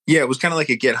 Yeah, it was kind of like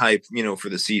a get hype, for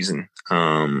the season.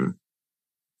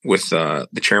 With the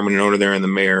chairman and owner there and the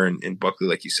mayor and Buckley,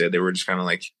 like you said, they were just kind of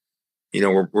like,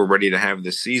 we're ready to have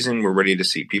this season. We're ready to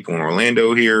see people in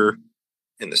Orlando here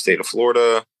in the state of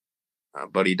Florida.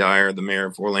 Buddy Dyer, the mayor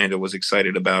of Orlando, was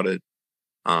excited about it.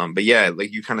 But yeah,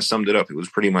 like you kind of summed it up. It was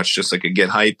pretty much just like a get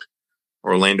hype.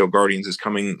 Orlando Guardians is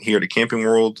coming here to Camping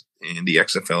World and the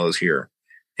XFL is here.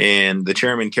 And the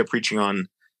chairman kept preaching on,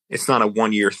 it's not a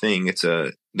 1-year thing. It's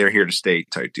they're here to stay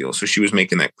type deal. So she was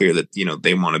making that clear that,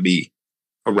 they want to be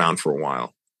around for a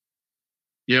while.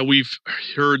 Yeah, we've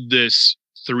heard this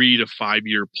 3 to 5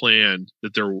 year plan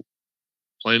that they're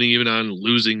planning even on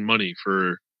losing money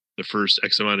for the first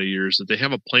X amount of years, that they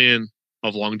have a plan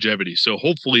of longevity. So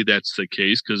hopefully that's the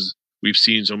case, because we've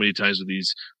seen so many times with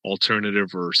these alternative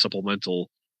or supplemental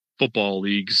football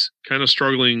leagues kind of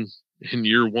struggling in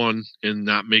year 1 and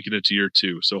not making it to year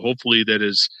 2. So hopefully that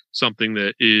is something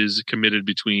that is committed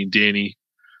between Danny,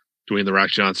 Dwayne The Rock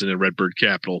Johnson, and Redbird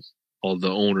Capital, all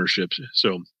the ownership.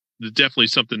 So definitely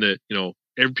something that,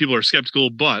 every people are skeptical,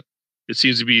 but it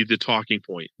seems to be the talking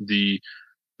point, the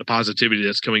positivity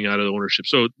that's coming out of the ownership.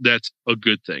 So that's a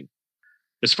good thing.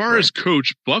 As far as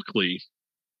Coach Buckley,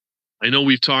 I know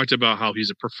we've talked about how he's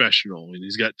a professional and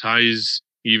he's got ties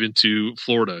even to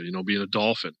Florida, being a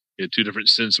Dolphin. He had 2 different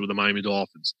stints with the Miami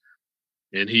Dolphins.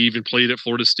 And he even played at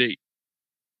Florida State.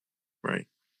 Right.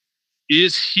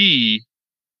 Is he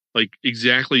like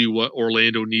exactly what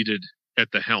Orlando needed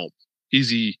at the helm? Is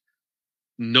he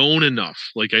known enough?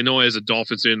 Like, I know as a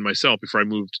Dolphins fan myself, before I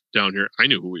moved down here, I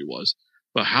knew who he was.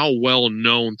 But how well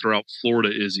known throughout Florida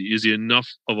is he? Is he enough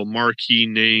of a marquee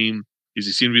name? Does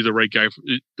he seem to be the right guy for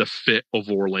the fit of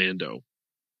Orlando?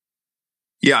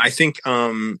 Yeah, I think,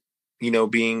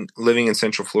 living in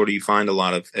Central Florida, you find a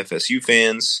lot of FSU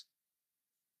fans,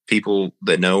 people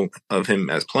that know of him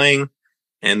as playing.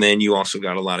 And then you also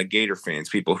got a lot of Gator fans,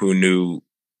 people who knew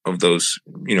of those,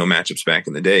 matchups back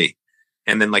in the day.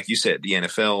 And then, like you said, the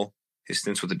NFL, his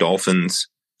stints with the Dolphins,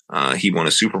 he won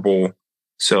a Super Bowl.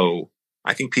 So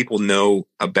I think people know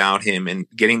about him, and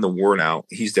getting the word out,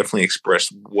 he's definitely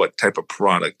expressed what type of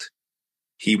product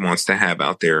he wants to have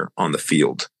out there on the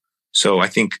field. So I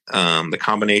think the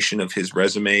combination of his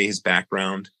resume, his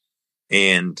background,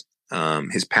 and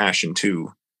his passion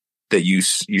too, that you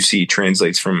see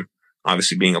translates from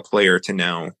obviously being a player to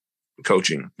now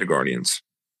coaching the Guardians.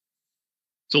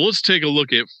 So let's take a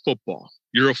look at football.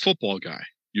 You're a football guy.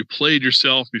 You played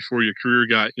yourself before your career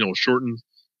got, shortened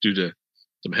due to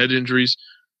some head injuries.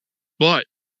 But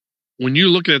when you're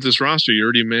looking at this roster, you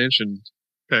already mentioned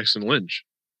Paxton Lynch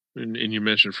and you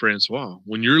mentioned Francois.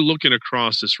 When you're looking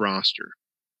across this roster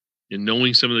and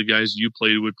knowing some of the guys you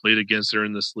played against there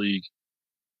in this league,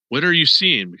 what are you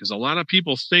seeing? Because a lot of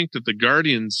people think that the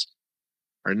Guardians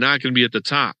are not going to be at the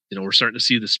top. We're starting to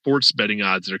see the sports betting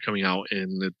odds that are coming out,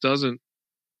 and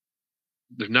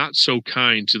they're not so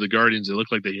kind to the Guardians. They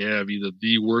look like they have either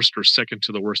the worst or second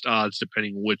to the worst odds,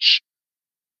 depending which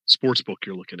sports book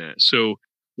you're looking at. So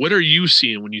what are you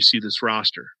seeing when you see this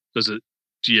roster? Do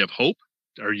you have hope?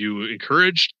 Are you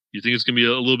encouraged? You think it's going to be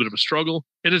a little bit of a struggle?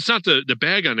 And it's not the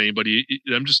bag on anybody.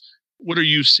 What are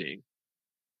you seeing?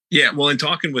 Yeah, well, in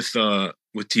talking with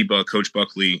T-Buck, Coach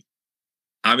Buckley,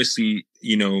 obviously,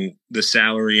 the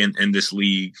salary and this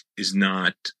league is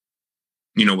not,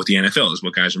 what the NFL is,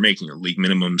 what guys are making, league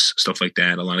minimums, stuff like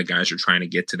that. A lot of guys are trying to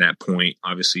get to that point,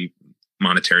 obviously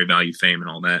monetary value, fame, and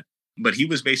all that. But he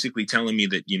was basically telling me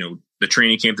that, the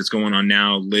training camp that's going on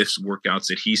now, lifts, workouts,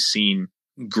 that he's seen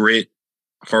grit,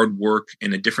 hard work,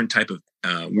 and a different type of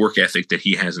work ethic that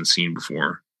he hasn't seen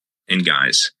before in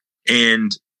guys.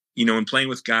 And, in playing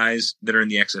with guys that are in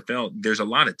the XFL, there's a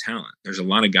lot of talent. There's a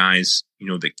lot of guys,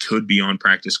 that could be on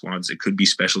practice squads, that could be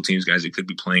special teams guys, that could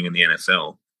be playing in the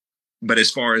NFL. But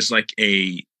as far as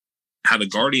how the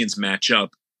Guardians match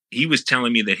up, he was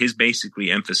telling me that his basically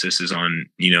emphasis is on,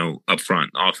 up front,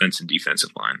 offense and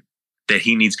defensive line, that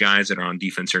he needs guys that are on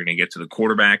defense who are going to get to the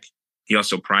quarterback. He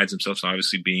also prides himself,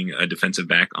 obviously, being a defensive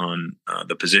back on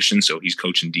the position. So he's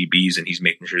coaching DBs and he's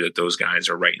making sure that those guys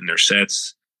are right in their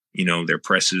sets, their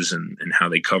presses and how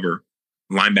they cover.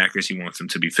 Linebackers, he wants them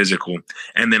to be physical.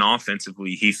 And then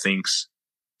offensively, he thinks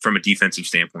from a defensive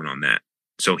standpoint on that.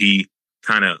 So he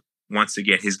kind of wants to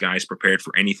get his guys prepared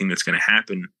for anything that's going to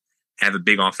happen, have a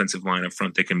big offensive line up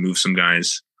front that can move some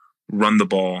guys, run the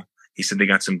ball. He said they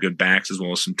got some good backs as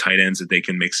well as some tight ends that they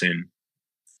can mix in.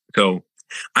 So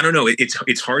I don't know.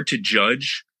 It's hard to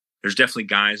judge. There's definitely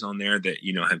guys on there that,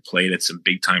 have played at some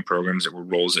big time programs that were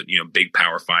roles at, big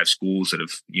Power 5 schools that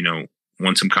have,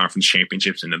 won some conference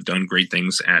championships and have done great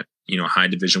things at, high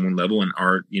Division I level and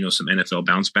are, some NFL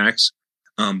bounce backs.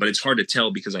 But it's hard to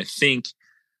tell because I think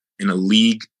in a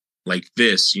league like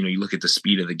this, you look at the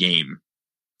speed of the game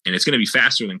and it's going to be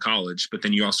faster than college, but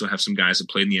then you also have some guys that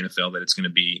played in the NFL that it's going to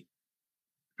be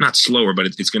not slower, but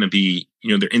it's going to be,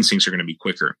 their instincts are going to be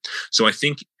quicker. So I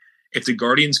think if the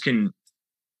Guardians can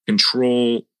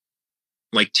control,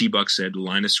 like T-Buck said, the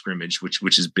line of scrimmage,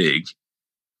 which is big,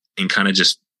 and kind of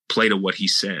just play to what he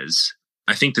says,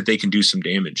 I think that they can do some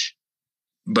damage.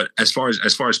 But as far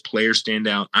as players stand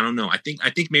out, I don't know. I think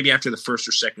maybe after the first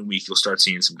or second week, you'll start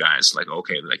seeing some guys like,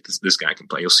 okay, like this guy can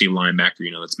play. You'll see a linebacker,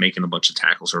 that's making a bunch of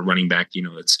tackles, or running back, he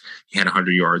had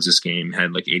 100 yards this game,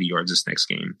 had like 80 yards this next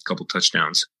game, a couple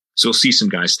touchdowns. So you'll see some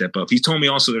guys step up. He told me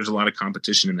also there's a lot of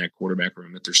competition in that quarterback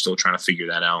room, that they're still trying to figure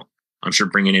that out. I'm sure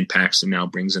bringing in Paxton now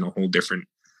brings in a whole different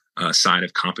side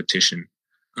of competition,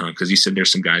 because he said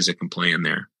there's some guys that can play in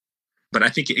there. But I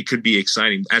think it could be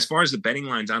exciting. As far as the betting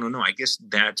lines, I don't know. I guess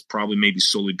that's probably maybe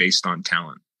solely based on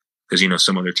talent, because,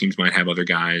 some other teams might have other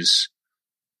guys.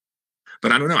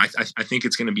 But I don't know. I think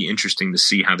it's going to be interesting to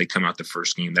see how they come out the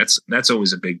first game. That's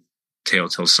always a big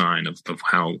telltale sign of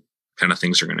how kind of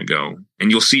things are going to go.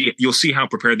 And you'll see how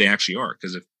prepared they actually are.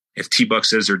 Because if T-Buck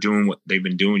says they're doing what they've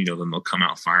been doing, then they'll come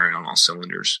out firing on all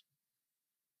cylinders.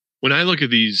 When I look at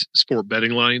these sport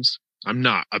betting lines, I'm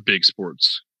not a big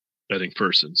sports betting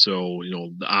person. So,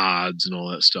 the odds and all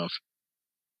that stuff.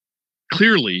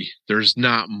 Clearly, there's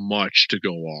not much to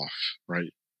go off,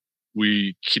 right?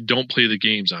 We don't play the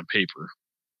games on paper.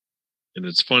 And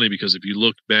it's funny because if you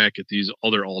look back at these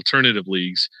other alternative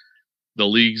leagues, the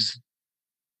leagues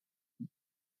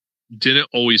didn't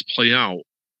always play out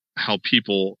how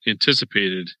people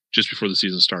anticipated just before the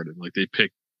season started. Like, they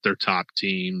picked their top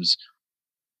teams.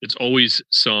 It's always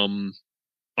some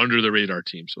under the radar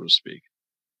team, so to speak.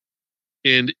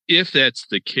 And if that's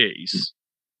the case,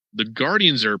 the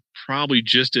Guardians are probably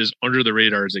just as under the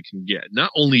radar as they can get.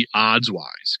 Not only odds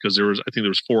wise, because I think there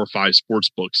was 4 or 5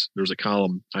 sports books. There was a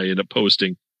column I ended up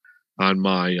posting on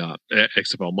my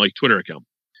XFL Mike Twitter account.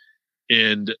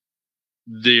 And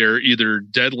they're either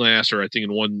dead last, or I think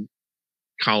in one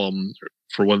column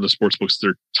for one of the sports books,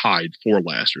 they're tied for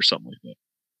last or something like that.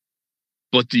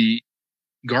 But the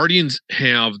Guardians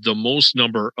have the most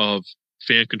number of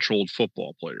fan-controlled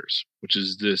football players, which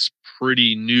is this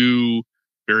pretty new,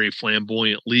 very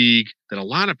flamboyant league that a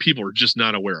lot of people are just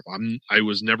not aware of. I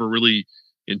was never really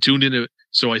in tuned into it.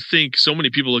 So I think so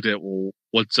many people looked at, well,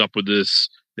 what's up with this?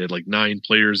 They had like 9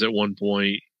 players at one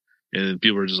point, and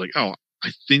people are just like, oh,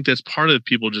 I think that's part of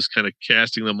people just kind of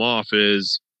casting them off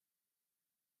as,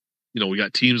 we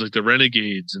got teams like the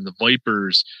Renegades and the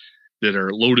Vipers that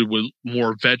are loaded with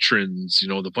more veterans.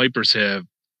 The Vipers have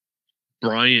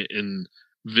Bryant and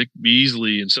Vic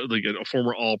Beasley and so like a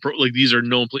former All-Pro. Like, these are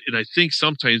known, and I think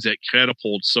sometimes that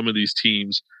catapults some of these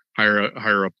teams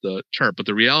higher up the chart. But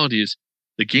the reality is,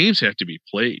 the games have to be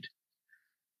played.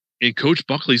 And Coach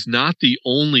Buckley's not the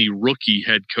only rookie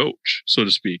head coach, so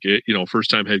to speak.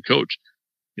 First-time head coach.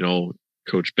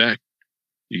 Coach Beck.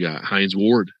 You got Hines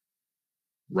Ward,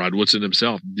 Rod Woodson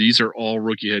himself. These are all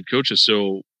rookie head coaches.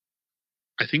 So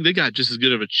I think they got just as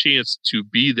good of a chance to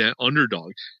be that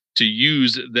underdog, to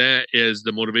use that as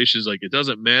the motivation. Is like, it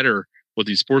doesn't matter what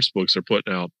these sports books are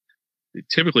putting out. They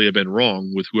typically have been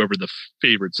wrong with whoever the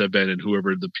favorites have been and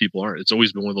whoever the people are. It's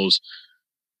always been one of those.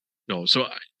 So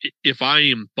if I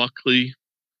am Buckley,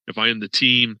 if I am the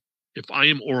team, if I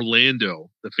am Orlando,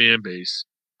 the fan base,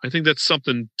 I think that's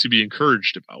something to be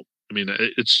encouraged about. I mean,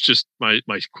 it's just my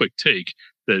quick take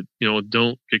that,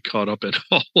 don't get caught up in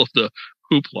all of the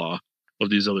hoopla of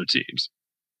these other teams.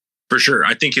 For sure.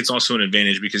 I think it's also an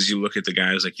advantage because you look at the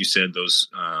guys, like you said, those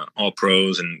all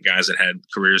pros and guys that had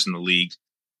careers in the league.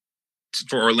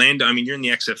 For Orlando, I mean, you're in the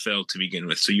XFL to begin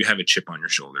with, so you have a chip on your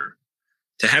shoulder.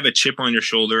 To have a chip on your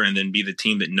shoulder and then be the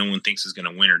team that no one thinks is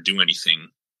going to win or do anything,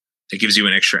 that gives you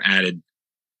an extra added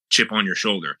chip on your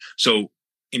shoulder. So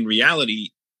in reality,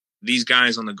 these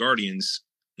guys on the Guardians,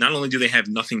 not only do they have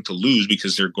nothing to lose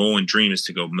because their goal and dream is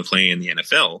to go play in the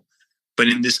NFL, but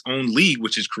in this own league,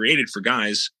 which is created for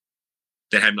guys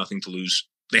that have nothing to lose,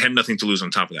 they have nothing to lose on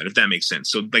top of that, if that makes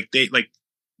sense. So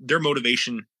their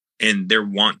motivation and their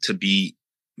want to be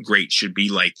great should be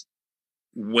like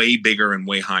way bigger and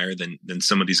way higher than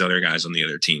some of these other guys on the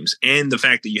other teams. And the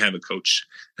fact that you have a coach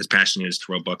as passionate as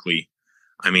Terrell Buckley,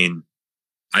 I mean,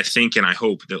 I think and I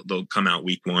hope that they'll come out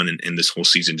week 1 and this whole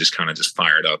season just kind of just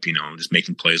fired up, just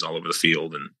making plays all over the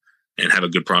field and have a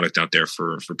good product out there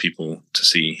for people to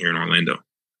see here in Orlando.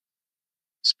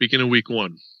 Speaking of week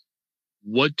 1,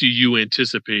 what do you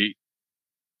anticipate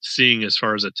seeing as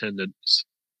far as attendance?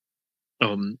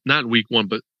 Not week 1,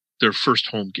 but their first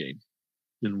home game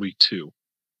in week 2.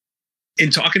 In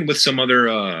talking with some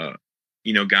other,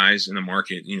 guys in the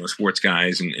market, sports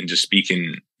guys and just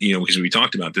speaking, because we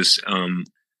talked about this,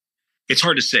 it's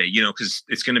hard to say, because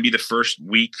it's going to be the first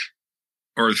week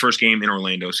or the first game in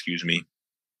Orlando, excuse me.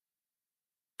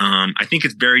 I think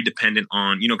it's very dependent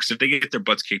on, because if they get their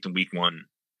butts kicked in week 1,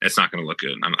 that's not going to look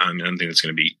good. I don't think it's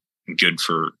going to be good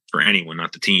for anyone,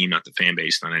 not the team, not the fan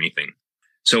base, not anything.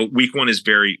 So week 1 is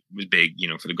very big,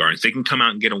 for the Guardians. They can come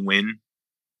out and get a win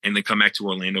and then come back to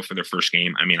Orlando for their first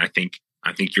game, I mean, I think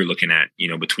you're looking at,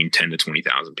 between 10 to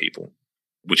 20,000 people,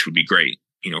 which would be great,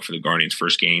 for the Guardians'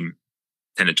 first game,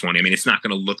 10 to 20. I mean, it's not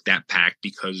going to look that packed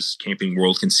because Camping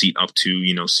World can seat up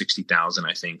to, 60,000,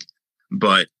 I think.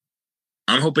 But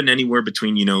I'm hoping anywhere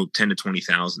between, 10 to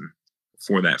 20,000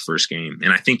 for that first game.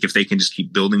 And I think if they can just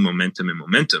keep building momentum,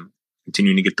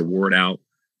 continuing to get the word out,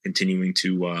 continuing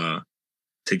to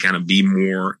kind of be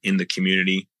more in the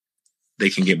community, they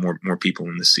can get more people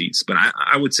in the seats. But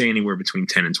I would say anywhere between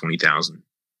 10 and 20,000.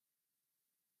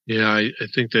 Yeah, I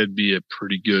think that'd be a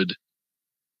pretty good.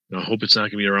 I hope it's not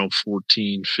going to be around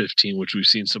 14, 15, which we've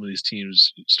seen some of these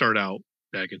teams start out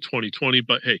back in 2020.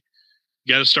 But hey,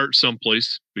 you got to start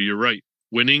someplace. But you're right.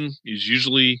 Winning is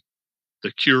usually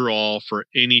the cure-all for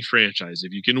any franchise.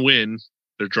 If you can win,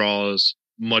 the draw is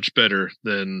much better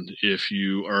than if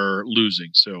you are losing.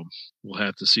 So we'll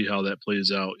have to see how that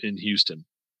plays out in Houston.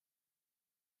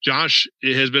 Josh,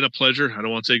 it has been a pleasure. I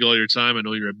don't want to take all your time. I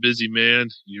know you're a busy man.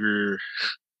 You're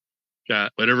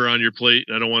got whatever on your plate.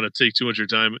 I don't want to take too much of your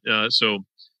time. So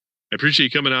I appreciate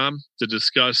you coming on to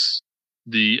discuss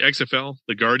the XFL,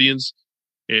 the Guardians,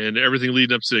 and everything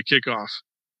leading up to the kickoff.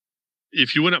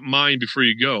 If you wouldn't mind, before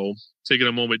you go, taking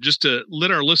a moment just to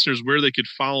let our listeners where they could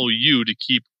follow you to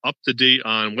keep up to date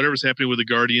on whatever's happening with the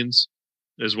Guardians,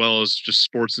 as well as just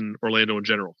sports in Orlando in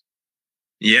general.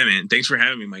 Yeah, man. Thanks for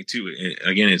having me, Mike, too.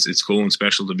 Again, it's cool and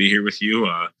special to be here with you.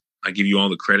 I give you all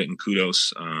the credit and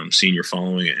kudos, seeing your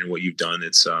following and what you've done.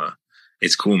 It's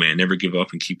cool, man. Never give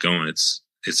up and keep going. It's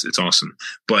awesome.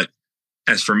 But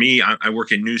as for me, I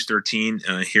work in News 13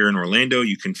 here in Orlando.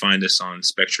 You can find us on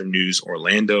Spectrum News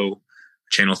Orlando,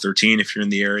 Channel 13 if you're in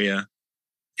the area.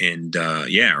 And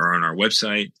or on our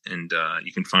website. And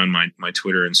you can find my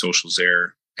Twitter and socials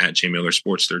there at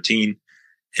JMillerSports13.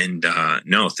 And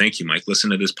thank you, Mike. Listen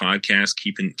to this podcast.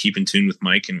 Keep in tune with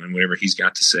Mike and whatever he's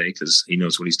got to say, because he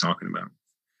knows what he's talking about.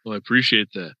 Well, I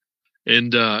appreciate that.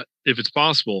 And if it's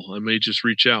possible, I may just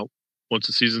reach out once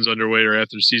the season's underway or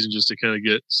after the season, just to kind of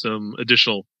get some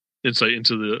additional insight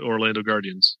into the Orlando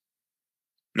Guardians.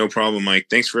 No problem, Mike.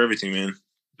 Thanks for everything, man.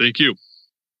 Thank you.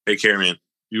 Take care, man.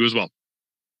 You as well.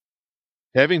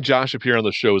 Having Josh appear on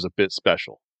the show is a bit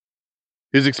special.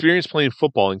 His experience playing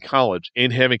football in college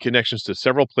and having connections to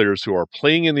several players who are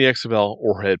playing in the XFL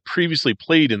or had previously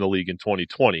played in the league in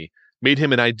 2020 made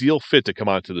him an ideal fit to come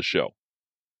onto the show.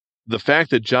 The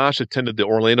fact that Josh attended the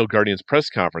Orlando Guardians press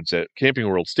conference at Camping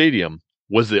World Stadium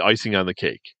was the icing on the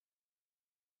cake.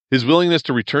 His willingness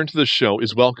to return to the show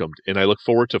is welcomed, and I look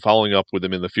forward to following up with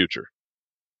him in the future.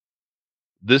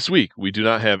 This week, we do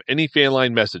not have any fan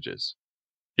line messages.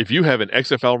 If you have an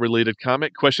XFL-related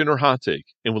comment, question, or hot take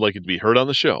and would like it to be heard on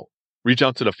the show, reach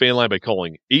out to the fan line by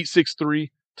calling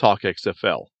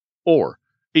 863-TALK-XFL or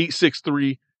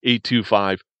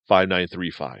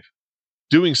 863-825-5935.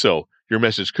 Doing so, your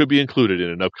message could be included in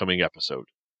an upcoming episode.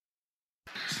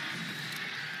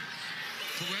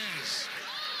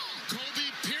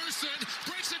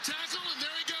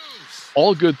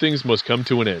 All good things must come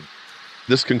to an end.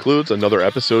 This concludes another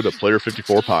episode of Player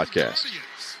 54 Podcast.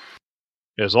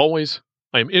 As always,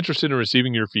 I am interested in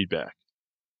receiving your feedback.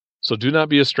 So do not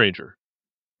be a stranger.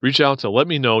 Reach out to let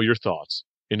me know your thoughts,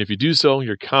 and if you do so,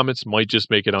 your comments might just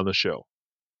make it on the show.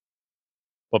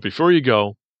 But before you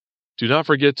go, do not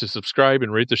forget to subscribe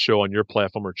and rate the show on your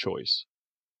platform of choice.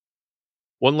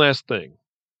 One last thing.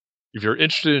 If you're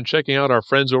interested in checking out our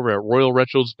friends over at Royal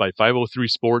Retros by 503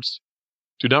 Sports,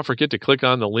 do not forget to click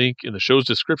on the link in the show's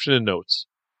description and notes,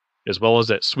 as well as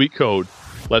that sweet code,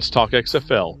 Let's Talk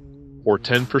XFL, for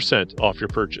 10% off your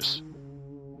purchase.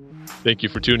 Thank you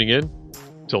for tuning in.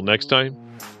 Till next time,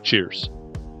 cheers.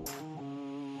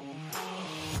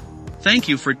 Thank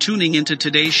you for tuning into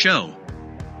today's show.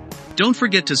 Don't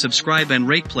forget to subscribe and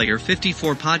rate Player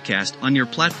 54 Podcast on your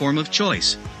platform of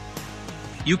choice.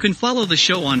 You can follow the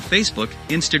show on Facebook,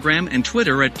 Instagram, and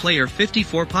Twitter at Player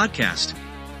 54 Podcast.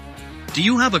 Do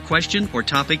you have a question or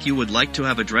topic you would like to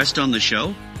have addressed on the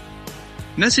show?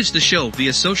 Message the show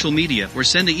via social media or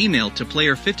send an email to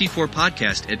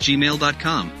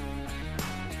player54podcast@gmail.com.